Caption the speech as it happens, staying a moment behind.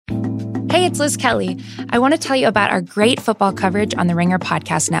Hey, it's Liz Kelly. I want to tell you about our great football coverage on the Ringer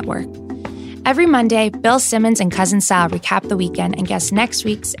Podcast Network. Every Monday, Bill Simmons and Cousin Sal recap the weekend and guess next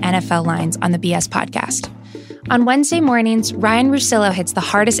week's NFL lines on the BS Podcast. On Wednesday mornings, Ryan Russillo hits the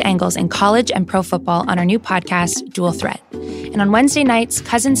hardest angles in college and pro football on our new podcast, Dual Threat. And on Wednesday nights,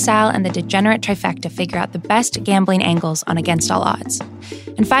 Cousin Sal and the Degenerate Trifecta figure out the best gambling angles on Against All Odds.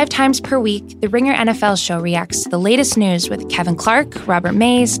 And 5 times per week, the Ringer NFL show reacts to the latest news with Kevin Clark, Robert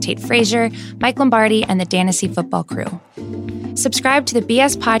Mays, Tate Frazier, Mike Lombardi, and the Fantasy Football crew. Subscribe to the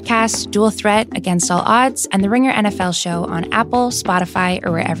BS Podcast, Dual Threat, Against All Odds, and the Ringer NFL show on Apple, Spotify,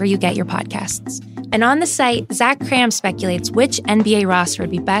 or wherever you get your podcasts. And on the site, Zach Cram speculates which NBA roster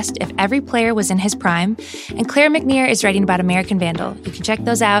would be best if every player was in his prime, and Claire McNear is writing about American Vandal. You can check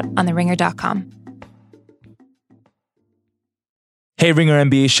those out on theringer.com. Hey, Ringer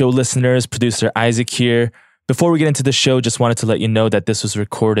NBA show listeners, producer Isaac here. Before we get into the show, just wanted to let you know that this was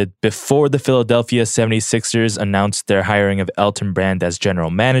recorded before the Philadelphia 76ers announced their hiring of Elton Brand as general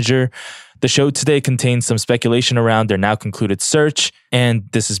manager. The show today contains some speculation around their now concluded search, and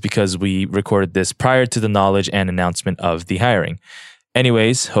this is because we recorded this prior to the knowledge and announcement of the hiring.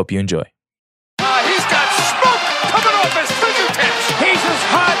 Anyways, hope you enjoy. He's got smoke coming off his fingertips. He's as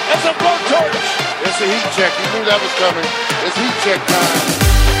hot as a blowtorch. It's a heat check. You knew that was coming. It's heat check time.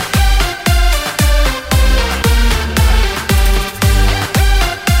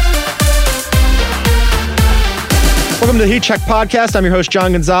 Welcome to the Heat Check Podcast. I'm your host,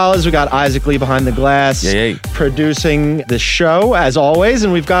 John Gonzalez. We got Isaac Lee behind the glass producing the show, as always.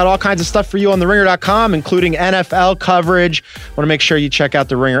 And we've got all kinds of stuff for you on theringer.com, including NFL coverage. Want to make sure you check out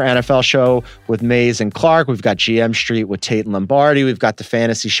the Ringer NFL show with Mays and Clark. We've got GM Street with Tate and Lombardi. We've got the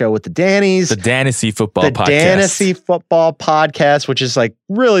Fantasy Show with the Dannies. The Fantasy Football Podcast. The Fantasy Football Podcast, which is like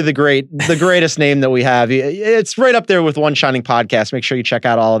really the greatest name that we have. It's right up there with One Shining Podcast. Make sure you check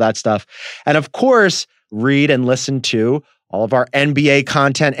out all of that stuff. And of course, read and listen to all of our NBA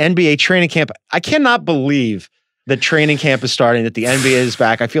content, NBA training camp. I cannot believe that training camp is starting, that the NBA is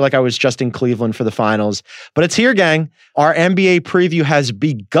back. I feel like I was just in Cleveland for the finals, but it's here, gang. Our NBA preview has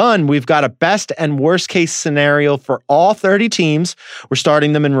begun. We've got a best and worst case scenario for all 30 teams. We're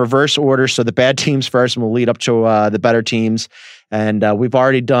starting them in reverse order. So the bad teams first, and we'll lead up to the better teams. And we've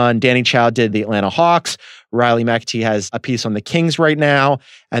already done, Danny Chow did the Atlanta Hawks. Riley McAtee has a piece on the Kings right now.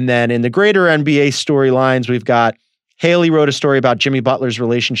 And then in the greater NBA storylines, we've got Haley wrote a story about Jimmy Butler's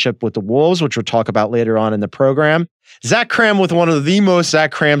relationship with the Wolves, which we'll talk about later on in the program. Zach Cram with one of the most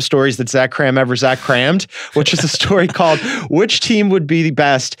Zach Cram stories that Zach Cram ever Zach Crammed, which is a story called Which Team Would Be the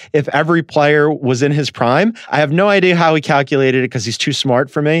Best If Every Player Was in His Prime? I have no idea how he calculated it because he's too smart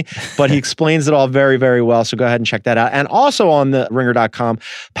for me, but he explains it all very, very well. So go ahead and check that out. And also on the ringer.com,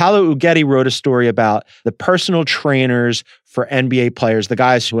 Paolo Uggetti wrote a story about the personal trainers for NBA players, the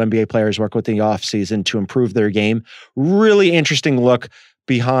guys who NBA players work with in the offseason to improve their game. Really interesting look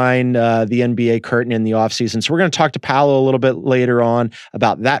behind the NBA curtain in the offseason. So we're going to talk to Paolo a little bit later on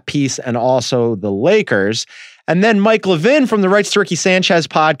about that piece and also the Lakers. And then Mike Levin from the Rights to Ricky Sanchez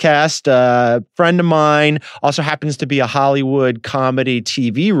podcast, a friend of mine, also happens to be a Hollywood comedy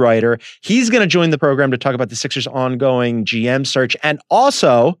TV writer. He's going to join the program to talk about the Sixers' ongoing GM search and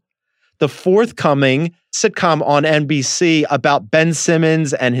also the forthcoming sitcom on NBC about Ben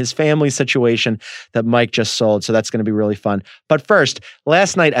Simmons and his family situation that Mike just sold. So that's going to be really fun. But first,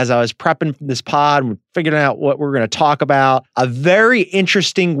 last night, as I was prepping this pod and figuring out what we're going to talk about, a very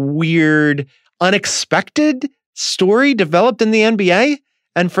interesting, weird, unexpected story developed in the NBA.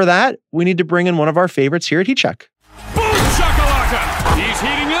 And for that, we need to bring in one of our favorites here at Heat Check. Boom shakalaka! He's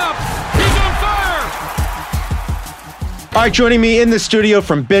heating up! He's on fire! All right, joining me in the studio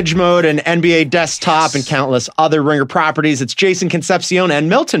from Binge Mode and NBA Desktop and countless other Ringer properties, it's Jason Concepcion and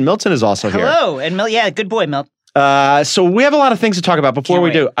Milton. Milton is also here. Hello, and good boy, Milt. So we have a lot of things to talk about. Before we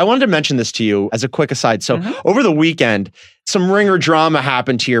do, I wanted to mention this to you as a quick aside. So over the weekend, some Ringer drama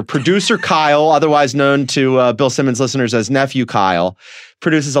happened here. Producer Kyle, otherwise known to Bill Simmons listeners as Nephew Kyle,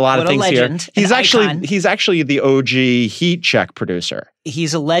 produces a lot of things here. He's actually the OG Heat Check producer.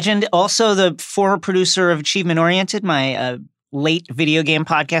 He's a legend. Also the former producer of Achievement Oriented, my late video game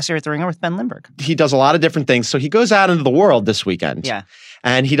podcast here at the Ringer with Ben Lindbergh. He does a lot of different things. So he goes out into the world this weekend. Yeah.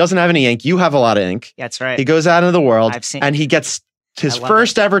 And he doesn't have any ink. You have a lot of ink. That's right. He goes out into the world and he gets his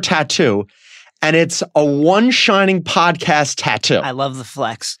first ever tattoo. And it's a One Shining Podcast tattoo. I love the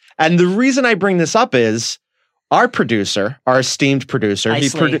flex. And the reason I bring this up is our producer, our esteemed producer,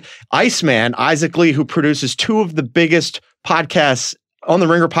 Iceman, Isaac Lee, who produces two of the biggest podcasts on the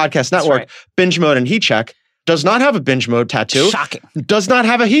Ringer Podcast Network, Binge Mode and Heat Check, does not have a Binge Mode tattoo. Shocking. Does not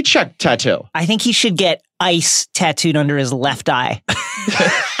have a Heat Check tattoo. I think he should get ice tattooed under his left eye.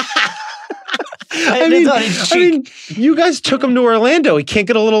 I mean, you guys took him to Orlando. He can't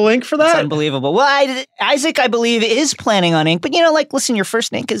get a little ink for that? It's unbelievable. Well, Isaac, I believe, is planning on ink. But, listen, your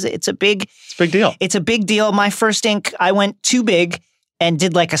first ink it's a big deal. It's a big deal. My first ink, I went too big and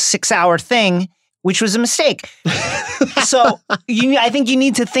did like a 6-hour thing, which was a mistake. So I think you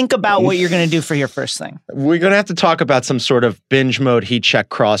need to think about what you're going to do for your first thing. We're going to have to talk about some sort of binge mode heat check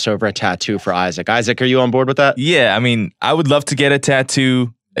crossover a tattoo for Isaac. Isaac, are you on board with that? Yeah, I mean, I would love to get a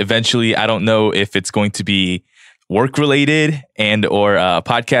tattoo eventually. I don't know if it's going to be work related and or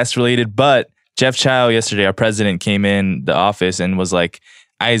podcast related, but Jeff Chow yesterday, our president, came in the office and was like,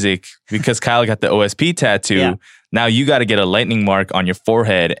 Isaac, because Kyle got the OSP tattoo, now you got to get a lightning mark on your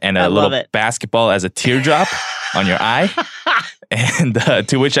forehead and a little basketball as a teardrop on your eye. And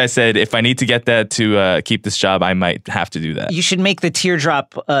to which I said, if I need to get that to keep this job, I might have to do that. You should make the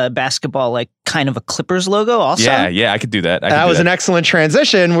teardrop basketball like kind of a Clippers logo also. Yeah, I could do that. That was an excellent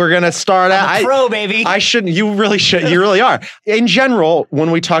transition. We're going to start out. I'm a pro, baby. I shouldn't. You really should. You really are. In general,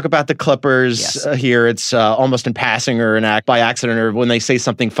 when we talk about the Clippers here, it's almost in passing or an act by accident or when they say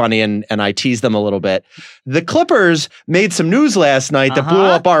something funny and I tease them a little bit. The Clippers made some news last night that blew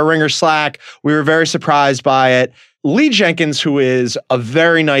up our Ringer Slack. We were very surprised by it. Lee Jenkins, who is a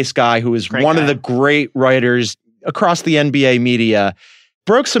very nice guy, who is one of the great writers across the NBA media,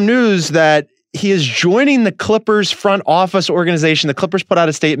 broke some news that he is joining the Clippers front office organization. The Clippers put out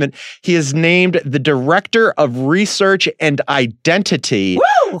a statement. He is named the Director of Research and Identity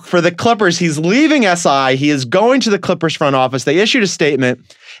for the Clippers. He's leaving SI. He is going to the Clippers front office. They issued a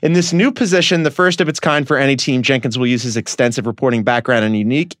statement. In this new position, the first of its kind for any team, Jenkins will use his extensive reporting background and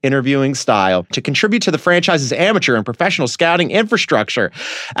unique interviewing style to contribute to the franchise's amateur and professional scouting infrastructure,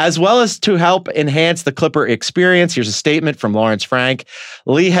 as well as to help enhance the Clipper experience. Here's a statement from Lawrence Frank.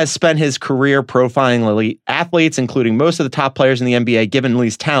 Lee has spent his career profiling elite athletes, including most of the top players in the NBA, given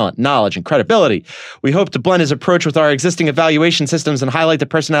Lee's talent, knowledge, and credibility. We hope to blend his approach with our existing evaluation systems and highlight the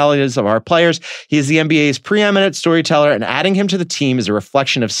personalities of our players. He is the NBA's preeminent storyteller, and adding him to the team is a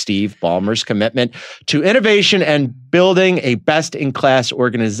reflection of Steve Ballmer's commitment to innovation and building a best-in-class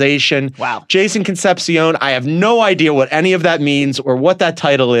organization. Wow. Jason Concepcion, I have no idea what any of that means or what that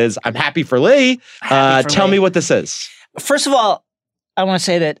title is. I'm happy for Lee. Tell me what this is. First of all, I want to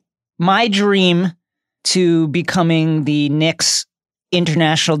say that my dream to becoming the Knicks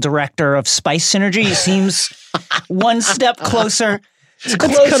international director of Spice Synergy seems one step closer. It's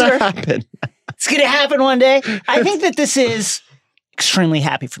closer. It's going to happen. It's going to happen one day. I think that this is extremely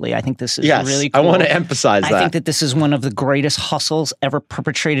happy for Lee. I think this is really cool. I want to emphasize that. I think that this is one of the greatest hustles ever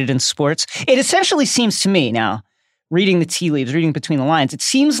perpetrated in sports. It essentially seems to me now, reading the tea leaves, reading between the lines, it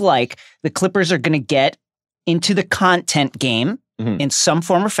seems like the Clippers are going to get into the content game in some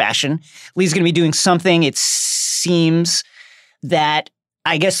form or fashion. Lee's going to be doing something, it seems, that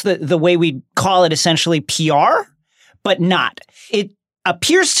I guess the way we call it essentially PR, but not. It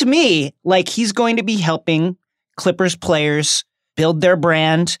appears to me like he's going to be helping Clippers players build their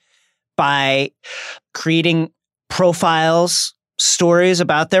brand by creating profiles, stories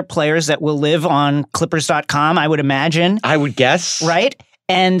about their players that will live on Clippers.com, I would imagine. I would guess. Right?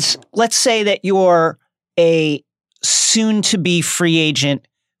 And let's say that you're a soon-to-be free agent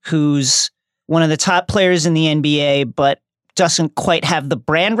who's one of the top players in the NBA, but doesn't quite have the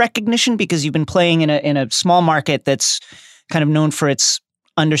brand recognition because you've been playing in a small market that's kind of known for its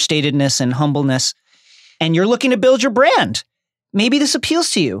understatedness and humbleness, and you're looking to build your brand. Maybe this appeals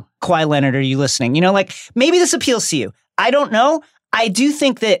to you. Kawhi Leonard, are you listening? Maybe this appeals to you. I don't know. I do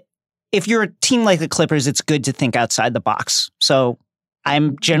think that if you're a team like the Clippers, it's good to think outside the box. So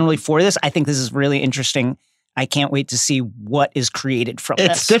I'm generally for this. I think this is really interesting. I can't wait to see what is created from this.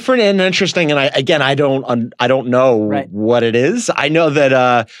 It's different and interesting, and I don't know what it is. I know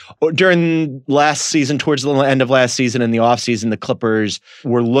that during last season, towards the end of last season and the offseason, the Clippers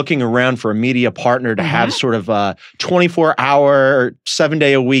were looking around for a media partner to have sort of a 24-hour,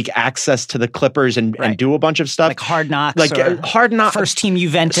 7-day-a-week access to the Clippers and do a bunch of stuff. Like Hard Knocks. Like Hard Knocks. First Team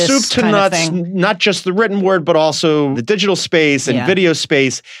Juventus. Soup to nuts, not just the written word, but also the digital space and video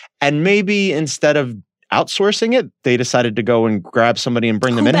space. And maybe instead of outsourcing it, they decided to go and grab somebody and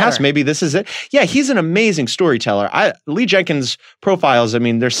bring them in-house. Maybe this is it. Yeah, he's an amazing storyteller. Lee Jenkins' profiles, I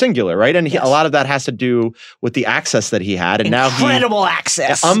mean, they're singular, right? And a lot of that has to do with the access that he had. And Incredible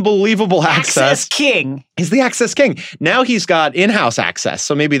access. Unbelievable access. Access king. He's the access king. Now he's got in-house access.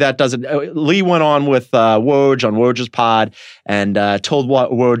 So maybe that doesn't... Lee went on with Woj on Woj's pod and told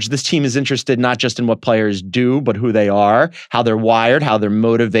Woj, this team is interested not just in what players do, but who they are, how they're wired, how they're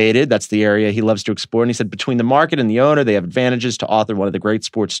motivated. That's the area he loves to explore. And he said, between the market and the owner, they have advantages to author one of the great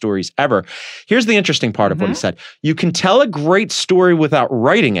sports stories ever. Here's the interesting part of what he said. You can tell a great story without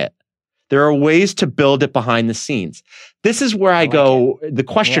writing it. There are ways to build it behind the scenes. This is where I go, the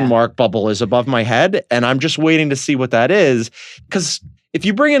question mark bubble is above my head, and I'm just waiting to see what that is. Because if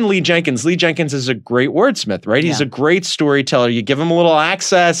you bring in Lee Jenkins is a great wordsmith, right? He's a great storyteller. You give him a little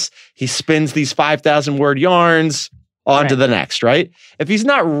access, he spins these 5,000 word yarns on to the next, right? If he's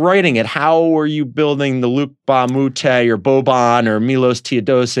not writing it, how are you building the Luke Bamute or Boban or Milos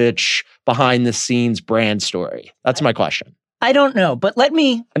Teodosic behind the scenes brand story? That's my question. I don't know, but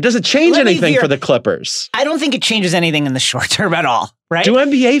and does it change anything for the Clippers? I don't think it changes anything in the short term at all, right? Do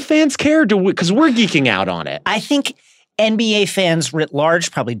NBA fans care? Because we're geeking out on it. I think NBA fans writ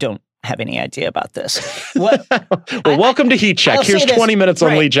large probably don't have any idea about this. Welcome to Heat Check. Here's 20 minutes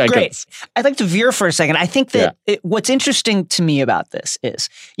on Lee Jenkins. Great. I'd like to veer for a second. I think that what's interesting to me about this is,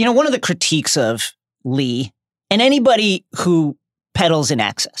 one of the critiques of Lee and anybody who peddles in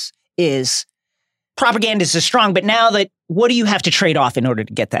access is propaganda is strong, but now that what do you have to trade off in order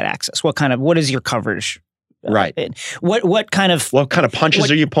to get that access? What is your coverage? Right. What kind of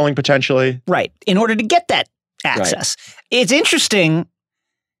punches are you pulling potentially? Right. In order to get that access. Right. It's interesting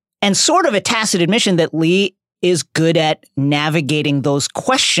and sort of a tacit admission that Lee is good at navigating those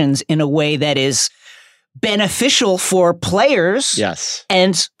questions in a way that is beneficial for players. Yes.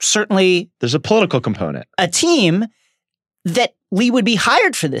 And certainly there's a political component. A team that Lee would be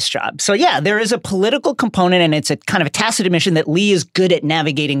hired for this job. So yeah, there is a political component, and it's a kind of a tacit admission that Lee is good at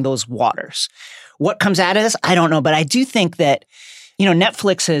navigating those waters. What comes out of this? I don't know, but I do think that,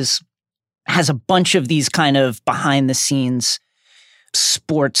 Netflix has a bunch of these kind of behind the scenes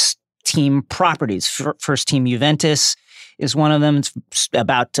sports team properties. First Team Juventus is one of them. It's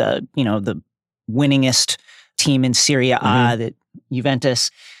about, the winningest team in Serie A, the Juventus.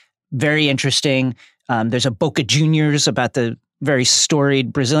 Very interesting. There's a Boca Juniors about the very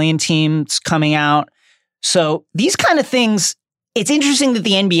storied Brazilian team that's coming out. So these kind of things, it's interesting that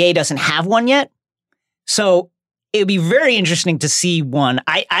the NBA doesn't have one yet. So it would be very interesting to see one.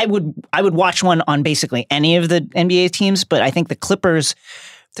 I would watch one on basically any of the NBA teams, but I think the Clippers,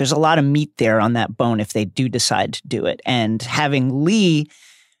 there's a lot of meat there on that bone if they do decide to do it. And having Lee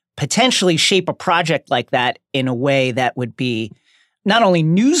potentially shape a project like that in a way that would be not only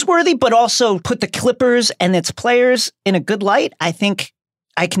newsworthy, but also put the Clippers and its players in a good light. I think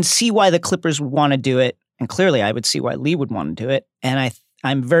I can see why the Clippers would want to do it. And clearly I would see why Lee would want to do it. And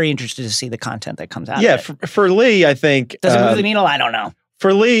I'm very interested to see the content that comes out of it. Yeah, for Lee, I think... Does it move the needle? I don't know.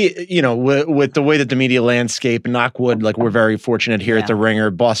 For Lee, with the way that the media landscape, knock wood, we're very fortunate here at The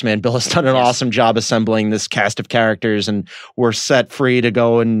Ringer. Boss man Bill has done an awesome job assembling this cast of characters, and we're set free to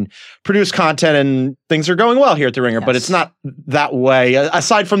go and produce content, and things are going well here at The Ringer. Yes. But it's not that way.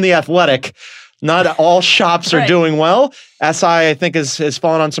 Aside from The Athletic, not all shops are doing well. SI, I think, has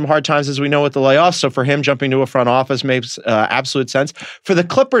fallen on some hard times, as we know, with the layoffs. So for him, jumping to a front office makes absolute sense. For the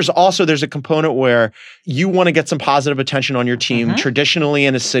Clippers, also, there's a component where you want to get some positive attention on your team, traditionally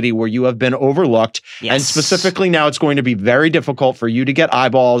in a city where you have been overlooked. Yes. And specifically now, it's going to be very difficult for you to get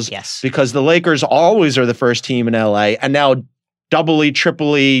eyeballs because the Lakers always are the first team in LA. And now doubly,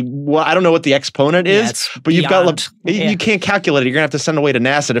 triply, well, I don't know what the exponent is, but you've got, you can't calculate it. You're going to have to send away to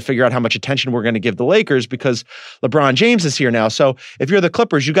NASA to figure out how much attention we're going to give the Lakers because LeBron James is here now. So if you're the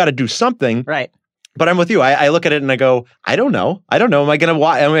Clippers, you got to do something. Right. But I'm with you. I look at it and I go, I don't know. Am I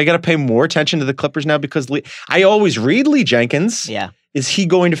going to pay more attention to the Clippers now because I always read Lee Jenkins. Yeah. Is he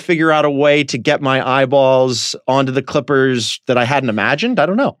going to figure out a way to get my eyeballs onto the Clippers that I hadn't imagined? I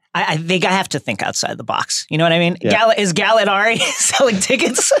don't know. I think I have to think outside the box. You know what I mean? Yeah. Is Gallinari selling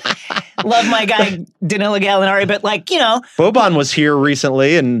tickets? Love my guy Danilo Gallinari, but Boban was here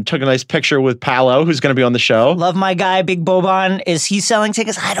recently and took a nice picture with Paolo, who's going to be on the show. Love my guy, Big Boban. Is he selling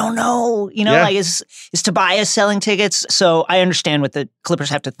tickets? I don't know. Is Tobias selling tickets? So I understand what the Clippers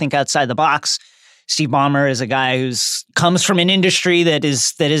have to think outside the box. Steve Ballmer is a guy who's comes from an industry that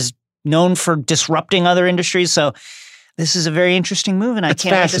is known for disrupting other industries. So this is a very interesting move, and I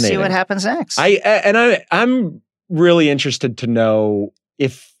can't wait to see what happens next. I'm really interested to know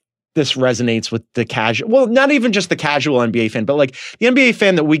if this resonates with the casual, well, not even just the casual NBA fan, but the NBA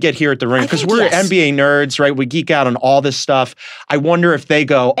fan that we get here at the Ring, because we're NBA nerds, right? We geek out on all this stuff. I wonder if they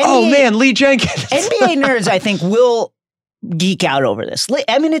go, oh man, Lee Jenkins. NBA nerds, I think, will geek out over this.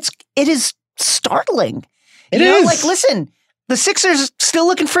 I mean, it is startling. It is. Listen, the Sixers still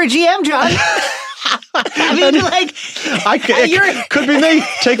looking for a GM, John. I mean, it could be me.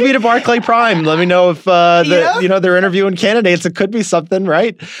 Take me to Barclay Prime. Let me know if they're interviewing candidates. It could be something,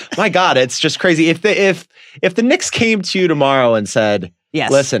 right? My God, it's just crazy. If the Knicks came to you tomorrow and said, Yes.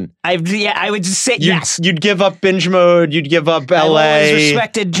 Listen. I would just say yes. You'd give up binge mode. You'd give up LA. I've always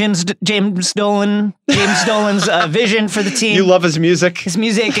respected James Dolan's vision for the team. You love his music. His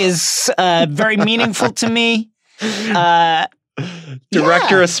music is very meaningful to me.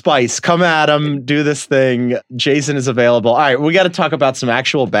 Director of Spice, come at him, do this thing. Jason is available. All right, we got to talk about some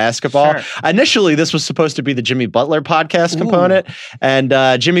actual basketball. Sure. Initially, this was supposed to be the Jimmy Butler podcast component, and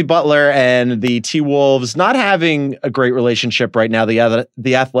Jimmy Butler and the T-Wolves not having a great relationship right now.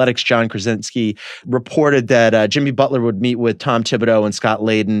 The Athletic's John Krasinski reported that Jimmy Butler would meet with Tom Thibodeau and Scott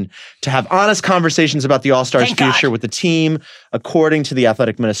Layden to have honest conversations about the All-Stars' future with the team. According to the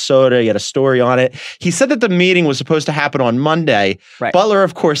Athletic Minnesota, he had a story on it. He said that the meeting was supposed to happen on Monday. Right. Butler,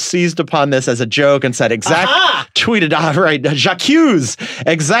 of course, seized upon this as a joke and said, tweeted, J'accuse,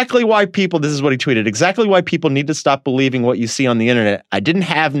 exactly why people, this is what he tweeted, exactly why people need to stop believing what you see on the internet. I didn't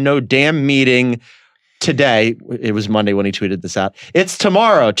have no damn meeting today. It was Monday when he tweeted this out. It's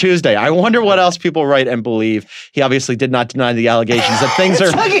tomorrow, Tuesday. I wonder what else people write and believe. He obviously did not deny the allegations that things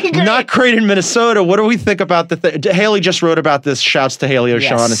are not great in Minnesota. What do we think about the Haley just wrote about this. Shouts to Haley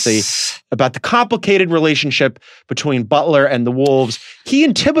O'Shaughnessy about the complicated relationship between Butler and the Wolves. He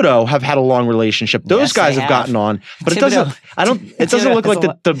and Thibodeau have had a long relationship. Those guys have gotten on, but Thibodeau, it doesn't look like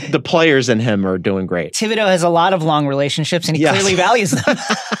the players in him are doing great. Thibodeau has a lot of long relationships and he clearly values them.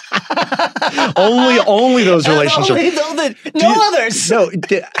 Only those relationships. No others. No.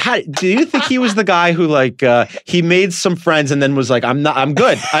 Do you think he was the guy who he made some friends and then was like, I'm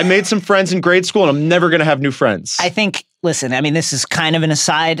good. I made some friends in grade school and I'm never going to have new friends. I think, listen, I mean, this is kind of an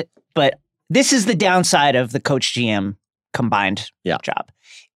aside, but this is the downside of the coach GM combined job.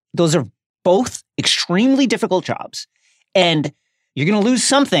 Those are both extremely difficult jobs and you're going to lose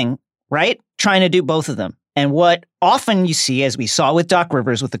something, right? Trying to do both of them. And what often you see, as we saw with Doc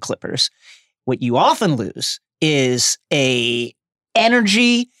Rivers with the Clippers, what you often lose is a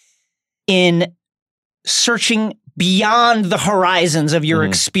energy in searching beyond the horizons of your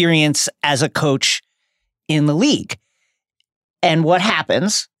experience as a coach in the league. And what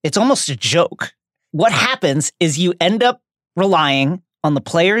happens, it's almost a joke. What happens is you end up relying on the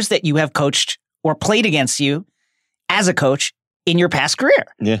players that you have coached or played against you as a coach in your past career.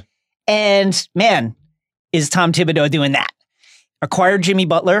 Yeah. And man, is Tom Thibodeau doing that? Acquired Jimmy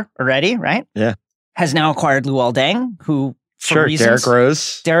Butler already, right? Yeah. Has now acquired Luol Deng, who for reasons.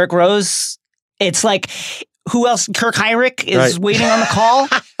 Derrick Rose. It's like, who else? Kirk Heinrich is waiting on the call.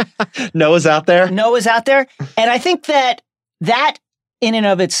 Noah's out there. And I think that in and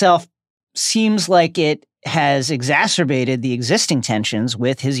of itself seems like it has exacerbated the existing tensions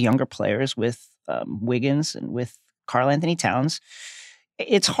with his younger players, with Wiggins and with Karl Anthony Towns.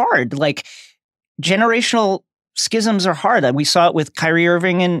 It's hard. Like, generational schisms are hard. We saw it with Kyrie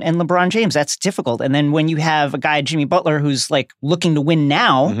Irving and LeBron James. That's difficult. And then when you have a guy, Jimmy Butler, who's like looking to win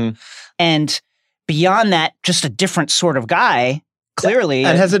now, and beyond that, just a different sort of guy, clearly.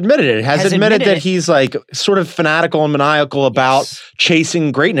 And has admitted it. Has admitted that he's like sort of fanatical and maniacal about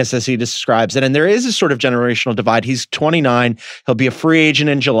chasing greatness, as he describes it. And there is a sort of generational divide. He's 29. He'll be a free agent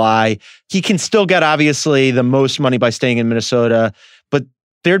in July. He can still get, obviously, the most money by staying in Minnesota. But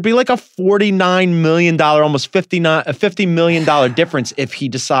there'd be like a $49 million, almost $50 million difference if he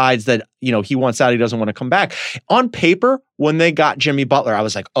decides that, he wants out, he doesn't want to come back. On paper, when they got Jimmy Butler, I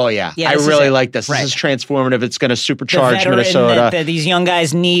was like, oh yeah I really like this. This is transformative. It's going to supercharge Minnesota. That these young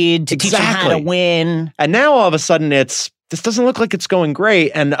guys need to teach them how to win. And now all of a sudden this doesn't look like it's going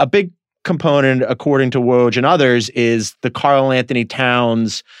great. And a big component, according to Woj and others, is the Karl Anthony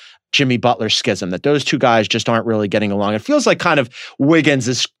Towns Jimmy Butler schism, that those two guys just aren't really getting along. It feels like kind of Wiggins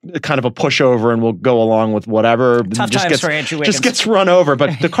is kind of a pushover and will go along with whatever. Tough times for Andrew Wiggins. Just gets run over.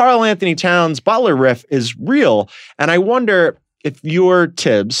 But the Karl Anthony Towns Butler riff is real. And I wonder if you're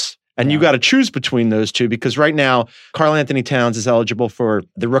Tibbs and you got to choose between those two, because right now Karl Anthony Towns is eligible for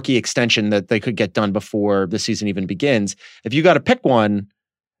the rookie extension that they could get done before the season even begins. If you got to pick one,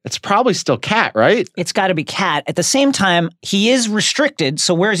 it's probably still Cat, right? It's got to be Cat. At the same time, he is restricted,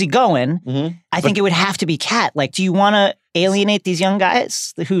 so where's he going? I think it would have to be Cat. Like, do you want to alienate these young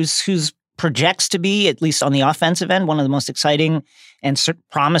guys whose projects to be, at least on the offensive end, one of the most exciting and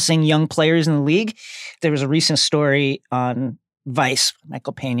promising young players in the league? There was a recent story on Vice,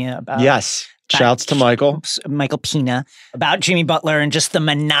 Michael Pena, about... Yes. Shouts to Michael Pena, about Jimmy Butler and just the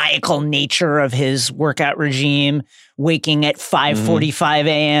maniacal nature of his workout regime, waking at 5:45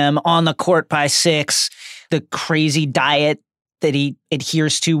 a.m., on the court by 6, the crazy diet that he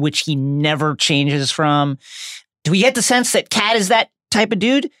adheres to, which he never changes from. Do we get the sense that Cat is that type of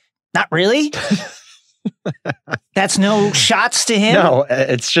dude? Not really. That's no shots to him? No,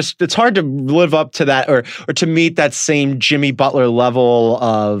 it's hard to live up to that or to meet that same Jimmy Butler level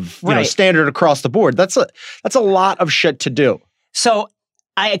of standard across the board. That's a lot of shit to do. So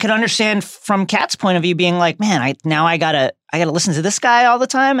I could understand from Kat's point of view being like, man, I gotta listen to this guy all the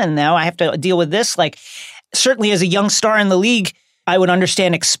time, and now I have to deal with this. Like, certainly as a young star in the league, I would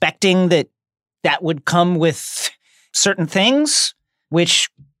understand expecting that would come with certain things, which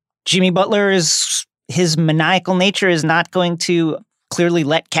Jimmy Butler his maniacal nature is not going to clearly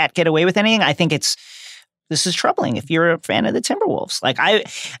let Cat get away with anything. I think this is troubling if you're a fan of the Timberwolves. Like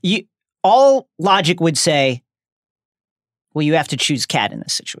all logic would say, well, you have to choose Cat in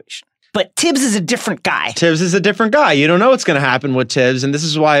this situation. But Tibbs is a different guy. You don't know what's going to happen with Tibbs, and this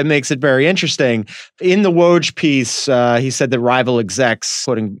is why it makes it very interesting. In the Woj piece, he said that rival execs,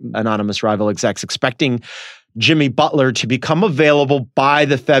 quoting anonymous rival execs, expecting Jimmy Butler to become available by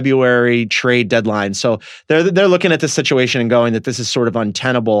the February trade deadline. So they're looking at this situation and going that this is sort of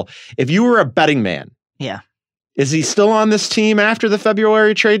untenable. If you were a betting man, is he still on this team after the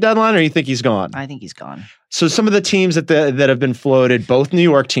February trade deadline, or you think he's gone? I think he's gone. So some of the teams that have been floated, both New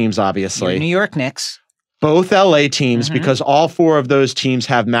York teams, obviously. New York Knicks. Both LA teams, because all four of those teams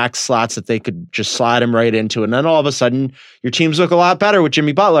have max slots that they could just slide him right into. And then all of a sudden, your teams look a lot better with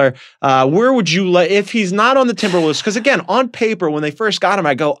Jimmy Butler. Where would you if he's not on the Timberwolves? Because again, on paper, when they first got him,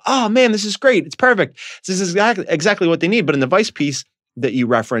 I go, oh man, this is great. It's perfect. This is exactly what they need. But in the Vice piece that you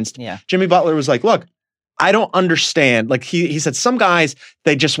referenced, Jimmy Butler was like, look, I don't understand. Like he said, some guys,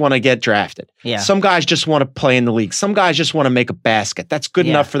 they just want to get drafted. Yeah. Some guys just want to play in the league. Some guys just want to make a basket. That's good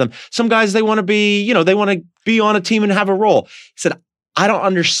enough for them. Some guys, they want to be, they want to be on a team and have a role. He said, I don't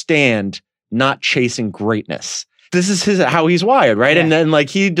understand not chasing greatness. This is how he's wired, right? Yeah. And then like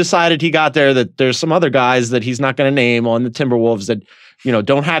he decided he got there that there's some other guys that he's not going to name on the Timberwolves that,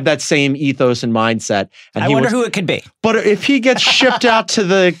 don't have that same ethos and mindset. And I wonder who it could be. But if he gets shipped out to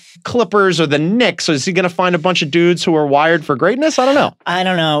the Clippers or the Knicks, is he going to find a bunch of dudes who are wired for greatness? I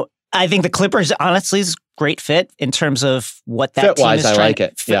don't know. I think the Clippers, honestly, is a great fit in terms of what that team is trying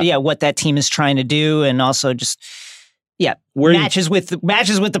to do. What that team is trying to do, and also just matches with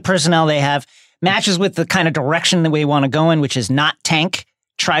the personnel they have, matches with the kind of direction that we want to go in, which is not tank,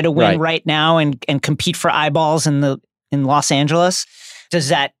 try to win right now and compete for eyeballs in Los Angeles. Does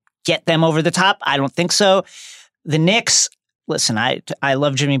that get them over the top? I don't think so. The Knicks, listen, I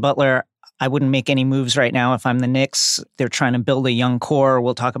love Jimmy Butler. I wouldn't make any moves right now if I'm the Knicks. They're trying to build a young core.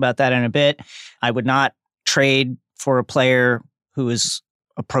 We'll talk about that in a bit. I would not trade for a player who is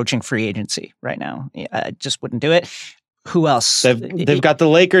approaching free agency right now. I just wouldn't do it. Who else? They've got the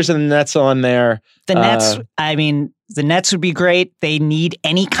Lakers and the Nets on there. The Nets, the Nets would be great. They need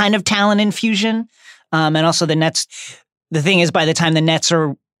any kind of talent infusion. And also the Nets, the thing is, by the time the Nets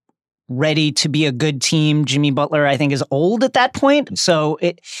are ready to be a good team, Jimmy Butler, I think, is old at that point. So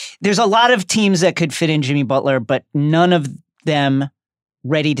there's a lot of teams that could fit in Jimmy Butler, but none of them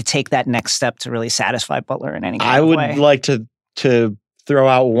ready to take that next step to really satisfy Butler in any kind of way. I would like to throw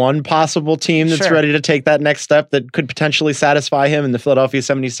out one possible team that's ready to take that next step that could potentially satisfy him, and the Philadelphia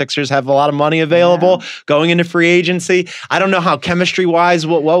 76ers have a lot of money available going into free agency. I don't know how chemistry-wise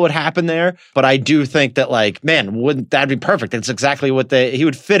what would happen there, but I do think that, like, man, wouldn't that be perfect? It's exactly what he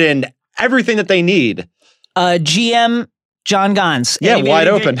would fit in everything that they need. GM John Gons. Wide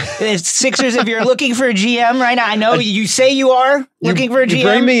open. Sixers, if you're looking for a GM right now, I know you say you are looking for a GM. You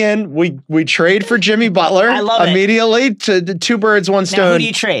bring me in. We trade for Jimmy Butler. I love immediately to two birds, one stone. Now, who do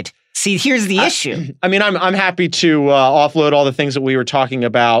you trade? See, here's the issue. I mean, I'm happy to offload all the things that we were talking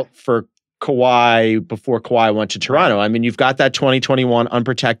about for Kawhi before Kawhi went to Toronto. I mean, you've got that 2021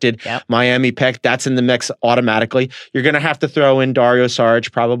 unprotected Miami pick. That's in the mix automatically. You're going to have to throw in Dario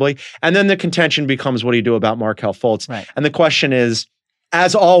Saric probably. And then the contention becomes, what do you do about Markelle Fultz? Right. And the question is,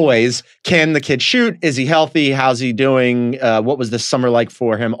 as always, can the kid shoot? Is he healthy? How's he doing? What was this summer like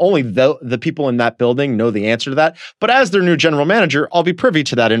for him? Only the people in that building know the answer to that. But as their new general manager, I'll be privy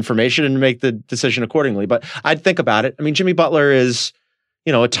to that information and make the decision accordingly. But I'd think about it. I mean, Jimmy Butler is,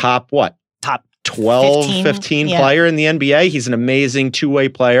 a top 12, 15 player in the NBA. He's an amazing two-way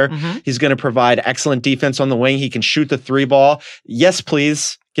player. Mm-hmm. He's going to provide excellent defense on the wing. He can shoot the three ball. Yes,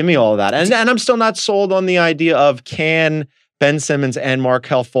 please. Give me all of that. And I'm still not sold on the idea of, can Ben Simmons and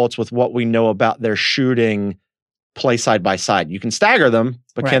Markelle Fultz, with what we know about their shooting, play side by side? You can stagger them,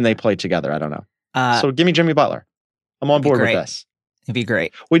 but can they play together? I don't know. So give me Jimmy Butler. I'm on board with this. It'd be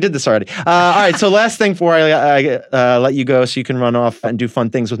great. We did this already. All right. So last thing before I let you go so you can run off and do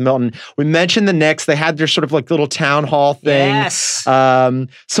fun things with Milton. We mentioned the Knicks. They had their sort of like little town hall thing. Yes.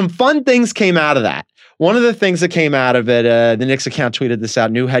 Some fun things came out of that. One of the things that came out of it, the Knicks account tweeted this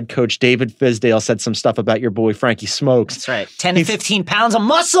out. New head coach David Fizdale said some stuff about your boy Frankie Smokes. That's right. 10 to 15 pounds of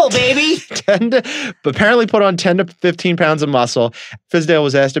muscle, baby. Apparently put on 10 to 15 pounds of muscle. Fizdale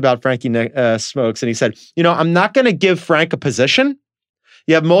was asked about Frankie Smokes, and he said, I'm not going to give Frank a position.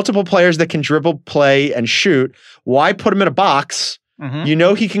 You have multiple players that can dribble, play, and shoot. Why put him in a box?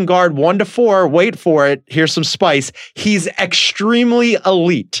 Mm-hmm. He can guard 1 to 4. Wait for it. Here's some spice. He's extremely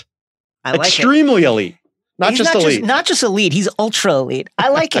elite. I like extremely elite. Not just elite. Not just elite. He's ultra elite. I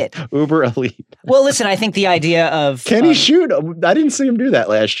like it. Uber elite. Well, listen, I think the idea of... Can he shoot? I didn't see him do that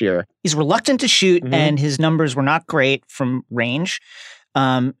last year. He's reluctant to shoot, and his numbers were not great from range.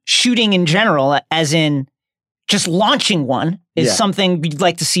 Shooting in general, as in just launching one, is something we'd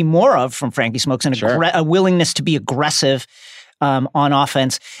like to see more of from Frankie Smokes, and a willingness to be aggressive on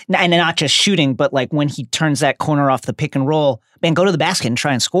offense. And not just shooting, but like when he turns that corner off the pick and roll, man, go to the basket and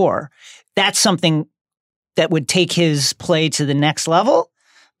try and score. That's something that would take his play to the next level.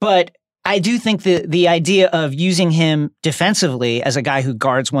 But I do think the idea of using him defensively as a guy who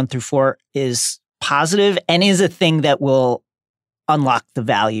guards 1 through 4 is positive and is a thing that will unlock the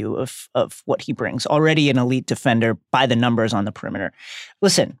value of what he brings. Already an elite defender by the numbers on the perimeter.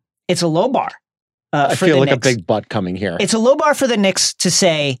 Listen, it's a low bar. I feel like Knicks. A big butt coming here. It's a low bar for the Knicks to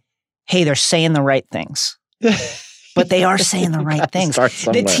say, hey, they're saying the right things. But they are saying the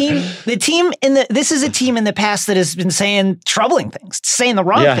this is a team in the past that has been saying troubling things, saying the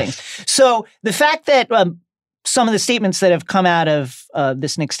wrong things. So the fact that some of the statements that have come out of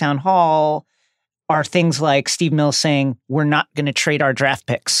this Knicks town hall are things like Steve Mills saying, we're not going to trade our draft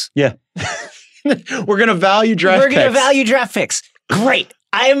picks. Yeah. We're going to value draft picks. We're going to value draft picks. Great.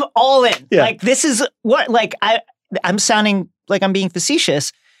 I'm all in. Yeah. Like, this is what, like, I'm sounding like I'm being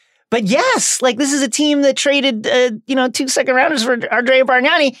facetious. But yes, like this is a team that traded, 2 second rounders for Andrea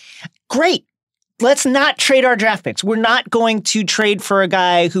Bargnani. Great. Let's not trade our draft picks. We're not going to trade for a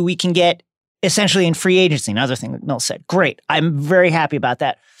guy who we can get essentially in free agency. Another thing that Mills said. Great. I'm very happy about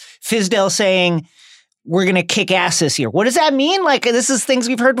that. Fizdale saying we're going to kick ass this year. What does that mean? Like, this is things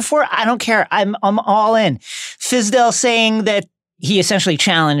we've heard before. I don't care. I'm all in. Fizdale saying that he essentially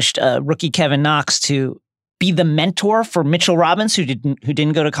challenged rookie Kevin Knox to be the mentor for Mitchell Robbins, who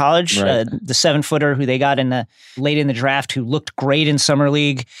didn't go to college, right. The 7-footer who they got late in the draft, who looked great in summer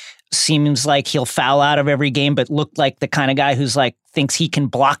league. Seems like he'll foul out of every game, but looked like the kind of guy who's like thinks he can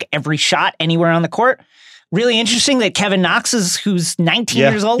block every shot anywhere on the court. Really interesting that Kevin Knox who's 19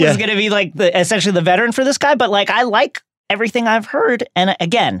 years old, is going to be like essentially the veteran for this guy. But like, I like everything I've heard. And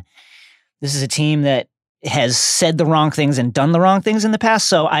again, this is a team that has said the wrong things and done the wrong things in the past.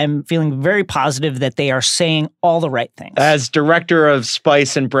 So I'm feeling very positive that they are saying all the right things. As director of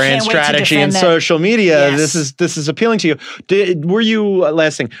Spice and brand strategy and social media, this is appealing to you. Were you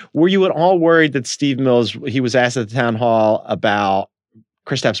at all worried that Steve Mills, he was asked at the town hall about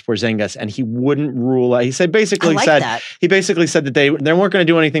Kristaps Porzingis, and he wouldn't rule out. He basically said that they weren't going to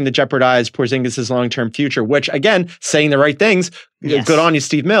do anything to jeopardize Porzingis' long-term future, which again, saying the right things, good on you,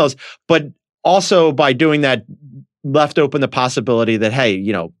 Steve Mills. But also by doing that, left open the possibility that, hey,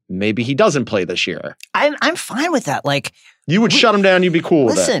 maybe he doesn't play this year. I'm fine with that. Like, you would shut him down. You'd be cool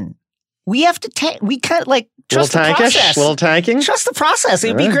with it. Listen, we have to we kind of like trust the process. Little tanking. Trust the process.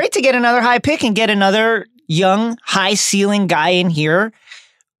 It'd be great to get another high pick and get another young, high ceiling guy in here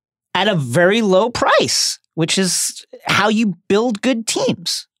at a very low price, which is how you build good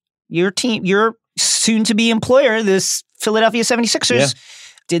teams. Your soon-to-be employer, this Philadelphia 76ers,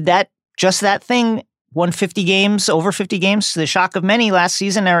 did just that thing, won over 50 games to the shock of many last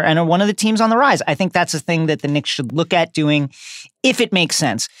season, and are one of the teams on the rise. I think that's a thing that the Knicks should look at doing if it makes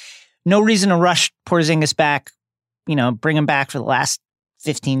sense. No reason to rush Porzingis back, bring him back for the last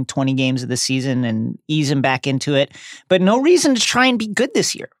 15, 20 games of the season and ease him back into it. But no reason to try and be good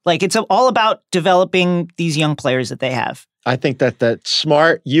this year. Like, it's all about developing these young players that they have. I think that's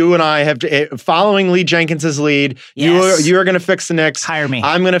smart. You and I have following Lee Jenkins' lead. Yes. You are going to fix the Knicks. Hire me.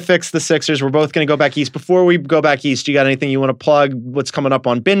 I'm going to fix the Sixers. We're both going to go back east. Before we go back east, you got anything you want to plug? What's coming up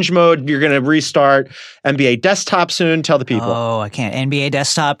on Binge Mode? You're going to restart NBA Desktop soon. Tell the people. Oh, I can't. NBA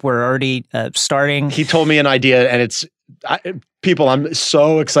Desktop, we're already starting. He told me an idea, and it's... people, I'm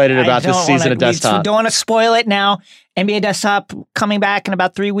so excited about this season of Desktop. We don't want to spoil it now. NBA Desktop coming back in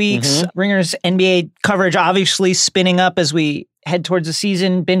about 3 weeks. Ringer's NBA coverage obviously spinning up as we head towards the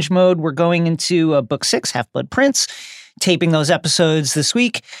season. Binge Mode, we're going into Book 6, Half-Blood Prince, taping those episodes this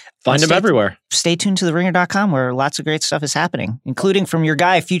week. Find them everywhere. Stay tuned to theringer.com where lots of great stuff is happening, including from your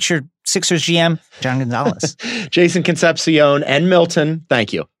guy, future Sixers GM, John Gonzalez. Jason Concepcion and Milton,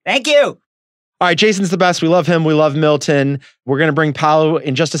 thank you. Thank you. All right, Jason's the best. We love him. We love Milton. We're going to bring Paolo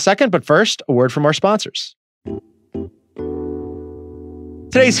in just a second, but first, a word from our sponsors.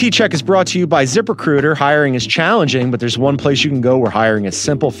 Today's Heat Check is brought to you by ZipRecruiter. Hiring is challenging, but there's one place you can go where hiring is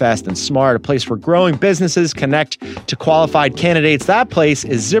simple, fast, and smart. A place where growing businesses connect to qualified candidates. That place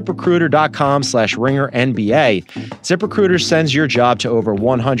is ZipRecruiter.com/RingerNBA. ZipRecruiter sends your job to over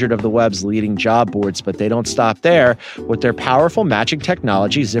 100 of the web's leading job boards, but they don't stop there. With their powerful matching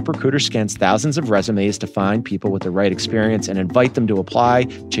technology, ZipRecruiter scans thousands of resumes to find people with the right experience and invite them to apply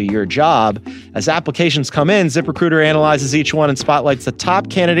to your job. As applications come in, ZipRecruiter analyzes each one and spotlights the top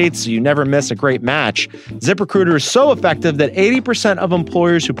candidates so you never miss a great match. ZipRecruiter is so effective that 80% of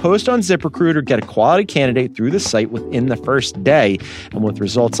employers who post on ZipRecruiter get a quality candidate through the site within the first day. And with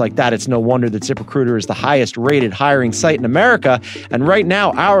results like that, it's no wonder that ZipRecruiter is the highest rated hiring site in America. And right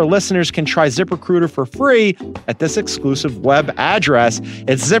now, our listeners can try ZipRecruiter for free at this exclusive web address.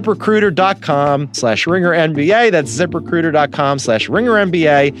 It's ZipRecruiter.com/RingerNBA. That's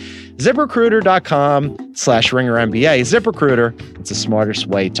ZipRecruiter.com/RingerNBA. ZipRecruiter.com/RingerNBA. ZipRecruiter, it's the smartest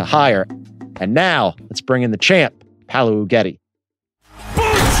way to hire. And now, let's bring in the champ, Paolo Uggetti. Boom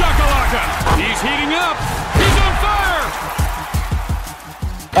shakalaka! He's heating up. He's on fire.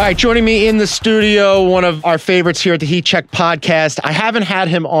 All right, joining me in the studio, one of our favorites here at the Heat Check podcast. I haven't had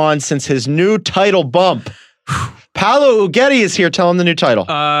him on since his new title bump. Paolo Uggetti is here. Tell him the new title.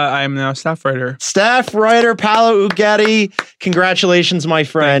 I am now staff writer. Staff writer, Paolo Uggetti. Congratulations, my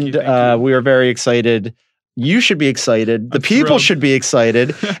friend. Thank you. We are very excited. You should be excited. The I'm people thrilled. should be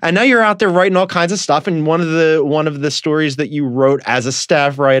excited. And now you're out there writing all kinds of stuff. And one of the stories that you wrote as a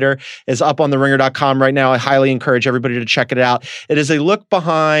staff writer is up on the ringer.com right now. I highly encourage everybody to check it out. It is a look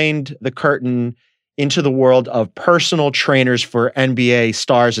behind the curtain into the world of personal trainers for NBA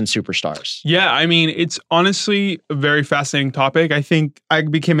stars and superstars. Yeah, I mean, it's honestly a very fascinating topic. I think I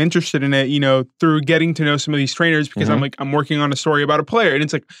became interested in it, through getting to know some of these trainers because I'm working on a story about a player. And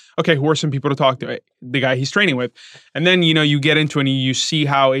it's like, okay, who are some people to talk to? The guy he's training with. And then, you get into it and you see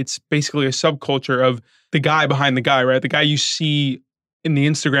how it's basically a subculture of the guy behind the guy, right? The guy you see in the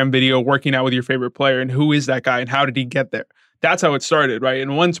Instagram video working out with your favorite player. And who is that guy and how did he get there? That's how it started, right?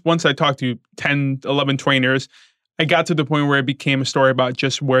 And once I talked to 10, 11 trainers, I got to the point where it became a story about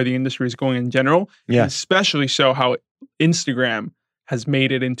just where the industry is going in general. Yeah. And especially so how Instagram has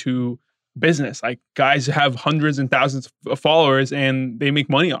made it into business. Like guys have hundreds and thousands of followers and they make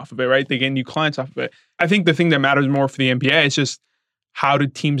money off of it, right? They get new clients off of it. I think the thing that matters more for the NBA is just how do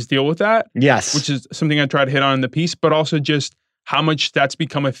teams deal with that? Yes. Which is something I try to hit on in the piece, but also just how much that's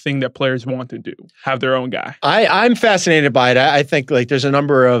become a thing that players want to do, have their own guy. I'm fascinated by it. I think there's a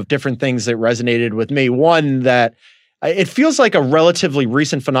number of different things that resonated with me. One, that it feels like a relatively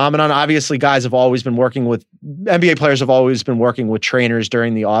recent phenomenon. Obviously, NBA players have always been working with trainers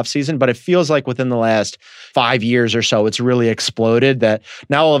during the offseason, but it feels like within the last 5 years or so, it's really exploded that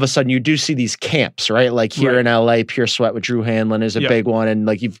now all of a sudden you do see these camps, right? Like here in LA, Pure Sweat with Drew Hanlon is a big one. And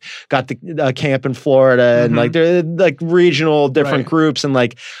like you've got the camp in Florida and like they're like regional different groups. And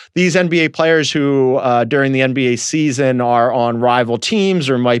like these NBA players who during the NBA season are on rival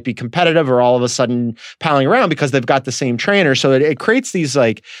teams or might be competitive or all of a sudden palling around because they've got the same trainer. So it creates these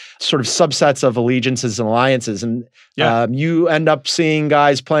like sort of subsets of allegiances and alliances. And you end up seeing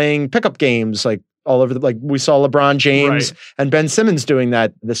guys playing pickup games like all over like we saw LeBron James and Ben Simmons doing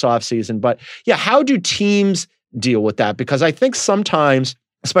that this offseason. But yeah, how do teams deal with that? Because I think sometimes,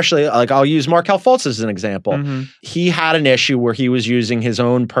 especially like I'll use Markelle Fultz as an example. He had an issue where he was using his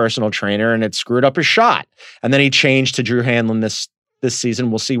own personal trainer and it screwed up his shot. And then he changed to Drew Hanlon this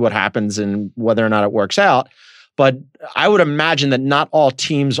season. We'll see what happens and whether or not it works out. But I would imagine that not all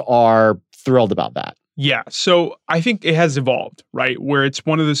teams are thrilled about that. Yeah. So I think it has evolved, right? Where it's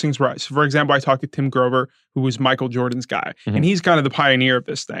one of those things where, so for example, I talked to Tim Grover, who was Michael Jordan's guy, and he's kind of the pioneer of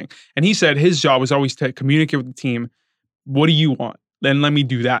this thing. And he said his job was always to communicate with the team. What do you want? Then let me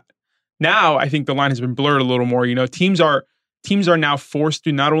do that. Now, I think the line has been blurred a little more. Teams are now forced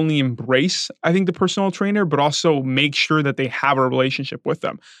to not only embrace, I think, the personal trainer, but also make sure that they have a relationship with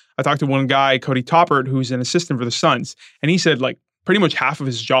them. I talked to one guy, Cody Toppert, who's an assistant for the Suns, and he said like pretty much half of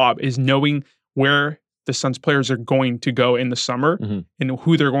his job is knowing where the Suns players are going to go in the summer and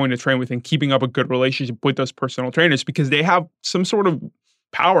who they're going to train with and keeping up a good relationship with those personal trainers because they have some sort of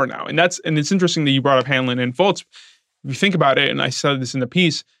power now. And it's interesting that you brought up Hanlon and Fultz. If you think about it, and I said this in the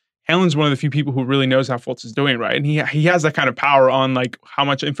piece, Hanlon's one of the few people who really knows how Fultz is doing, right? And he has that kind of power on like how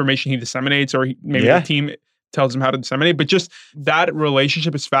much information he disseminates or maybe the team tells him how to disseminate. But just that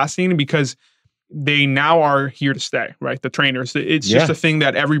relationship is fascinating because they now are here to stay, right? The trainers. It's just a thing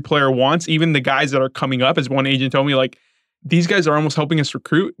that every player wants. Even the guys that are coming up, as one agent told me, like these guys are almost helping us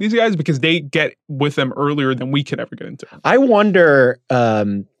recruit these guys because they get with them earlier than we could ever get into. I wonder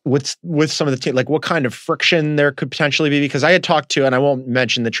with some of the team, like what kind of friction there could potentially be, because I had talked to, and I won't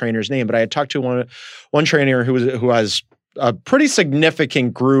mention the trainer's name, but I had talked to one trainer who has a pretty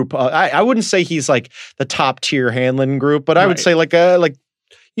significant group. I wouldn't say he's like the top tier handling group, but I would say like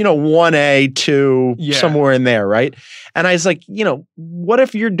 1A, 2, somewhere in there, right? And I was like, what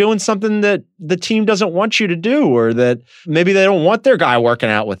if you're doing something that the team doesn't want you to do, or that maybe they don't want their guy working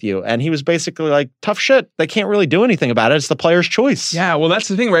out with you? And he was basically like, tough shit. They can't really do anything about it. It's the player's choice. Yeah, well, that's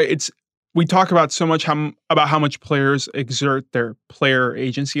the thing, right? We talk about so much about how much players exert their player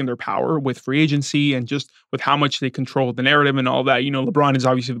agency and their power with free agency and just with how much they control the narrative and all that. LeBron is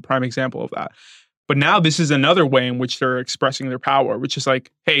obviously the prime example of that. But now this is another way in which they're expressing their power, which is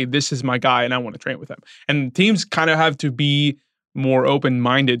like, hey, this is my guy and I want to train with him. And teams kind of have to be more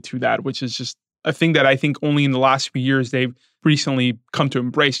open-minded to that, which is just a thing that I think only in the last few years they've recently come to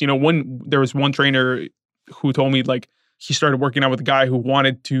embrace. There was one trainer who told me like he started working out with a guy who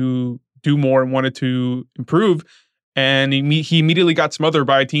wanted to do more and wanted to improve. And he immediately got smothered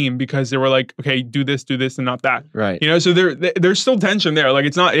by a team because they were like, okay, do this, and not that. Right. So there's still tension there. Like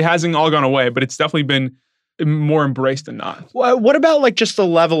it hasn't all gone away, but it's definitely been more embraced than not. Well, what about like just the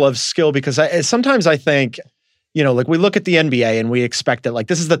level of skill? Because sometimes I think, like we look at the NBA and we expect that like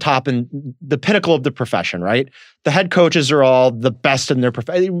this is the top and the pinnacle of the profession, right? The head coaches are all the best in their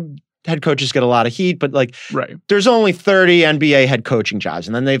profession. Head coaches get a lot of heat, but like there's only 30 NBA head coaching jobs.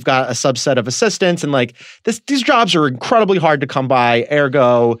 And then they've got a subset of assistants. And like these jobs are incredibly hard to come by.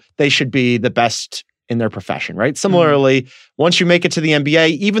 Ergo, they should be the best in their profession, right? Similarly, once you make it to the NBA,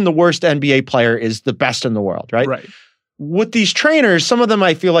 even the worst NBA player is the best in the world, right? Right. With these trainers, some of them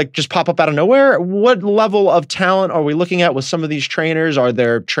I feel like just pop up out of nowhere. What level of talent are we looking at with some of these trainers? Are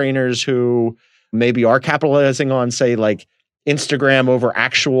there trainers who maybe are capitalizing on, say, like Instagram over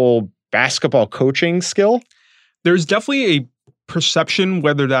actual basketball coaching skill? There's definitely a perception,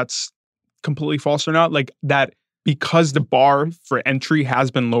 whether that's completely false or not, like that because the bar for entry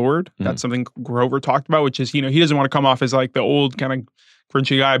has been lowered. That's something Grover talked about, which is, he doesn't want to come off as like the old kind of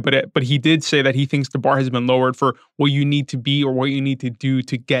crunchy guy, but he did say that he thinks the bar has been lowered for what you need to be or what you need to do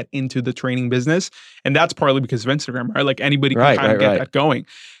to get into the training business. And that's partly because of Instagram, right? Like anybody can kind of get that going.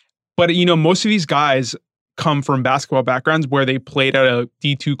 But, most of these guys come from basketball backgrounds where they played at a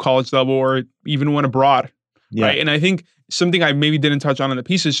D2 college level or even went abroad, right? And I think something I maybe didn't touch on in the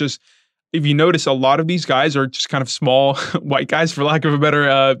piece is just, if you notice, a lot of these guys are just kind of small white guys, for lack of a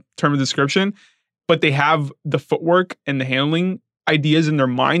better term of description, but they have the footwork and the handling ideas in their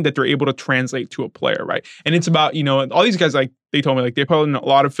mind that they're able to translate to a player, right? And it's about, all these guys, like they told me, like they put in a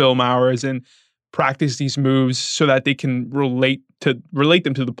lot of film hours and practice these moves so that they can relate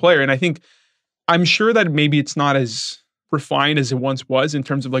them to the player. And I'm sure that maybe it's not as refined as it once was in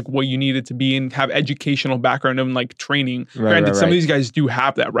terms of like what you needed to be and have educational background and like training. Granted, some of these guys do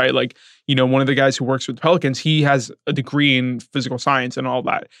have that, right? Like, one of the guys who works with the Pelicans, he has a degree in physical science and all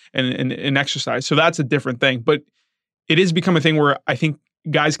that and exercise. So that's a different thing. But it has become a thing where I think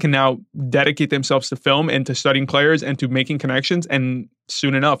guys can now dedicate themselves to film and to studying players and to making connections, and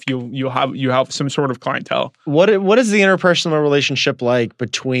soon enough you have some sort of clientele. What is the interpersonal relationship like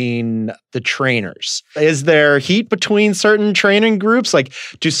between the trainers? Is there heat between certain training groups? Like,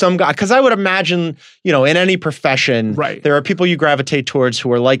 do some guys, because I would imagine, in any profession, there are people you gravitate towards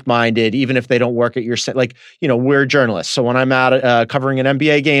who are like-minded, even if they don't work at your, like, we're journalists. So when I'm out covering an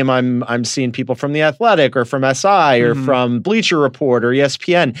NBA game, I'm seeing people from The Athletic or from SI or from Bleacher Report or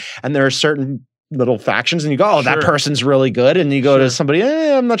ESPN, and there are certain little factions, and you go, oh, that person's really good. And you go to somebody,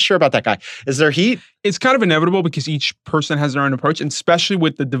 I'm not sure about that guy. Is there heat? It's kind of inevitable because each person has their own approach. And especially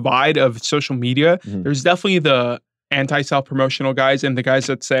with the divide of social media, there's definitely the anti-self-promotional guys and the guys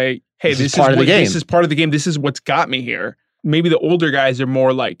that say, hey, this is part of the game. This is what's got me here. Maybe the older guys are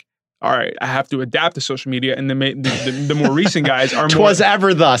more like, all right, I have to adapt to social media. And the more recent guys are more... 'Twas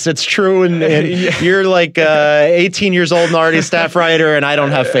ever thus. It's true. And you're like 18 years old and already a staff writer, and I don't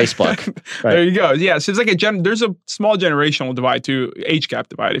have Facebook. Right. There you go. Yeah, so it's like there's a small generational divide too, age gap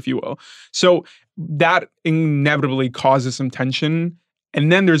divide, if you will. So that inevitably causes some tension.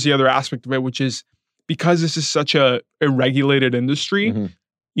 And then there's the other aspect of it, which is because this is such a regulated industry,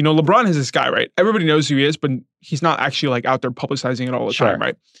 LeBron has this guy, right? Everybody knows who he is, but he's not actually like out there publicizing it all the time,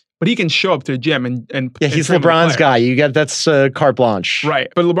 right? But he can show up to a gym and he's LeBron's guy. You get that's carte blanche,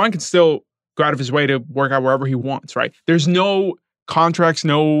 right? But LeBron can still go out of his way to work out wherever he wants, right? There's no contracts,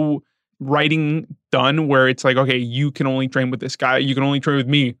 no writing done where it's like, okay, you can only train with this guy, you can only train with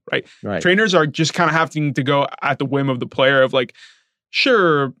me, right? Trainers are just kind of having to go at the whim of the player of like,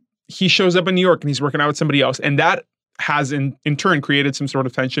 sure, he shows up in New York and he's working out with somebody else, and that has in turn created some sort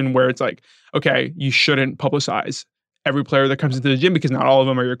of tension where it's like, okay, you shouldn't publicize every player that comes into the gym because not all of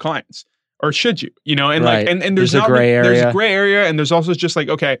them are your clients. Or should you? You know, and right. and there's a gray area. There's a gray area, and there's also just like,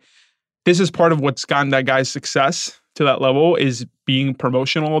 okay, this is part of what's gotten that guy's success to that level is being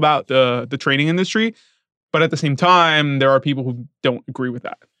promotional about the training industry. But at the same time, there are people who don't agree with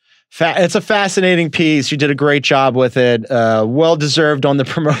that. It's a fascinating piece. You did a great job with it. Well-deserved on the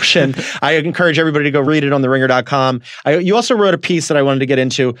promotion. I encourage everybody to go read it on theringer.com. You also wrote a piece that I wanted to get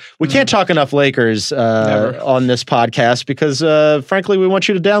into. We can't talk enough Lakers on this podcast because, frankly, we want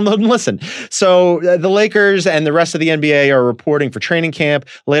you to download and listen. So the Lakers and the rest of the NBA are reporting for training camp.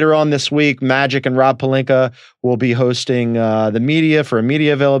 Later on this week, Magic and Rob Pelinka will be hosting the media for a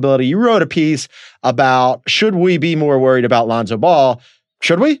media availability. You wrote a piece about should we be more worried about Lonzo Ball?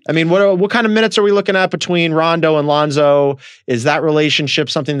 Should we? I mean, what kind of minutes are we looking at between Rondo and Lonzo? Is that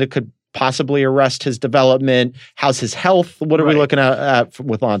relationship something that could possibly arrest his development? How's his health? What are we looking at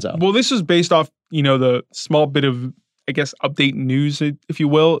with Lonzo? Well, this is based off, the small bit of, I guess, update news, if you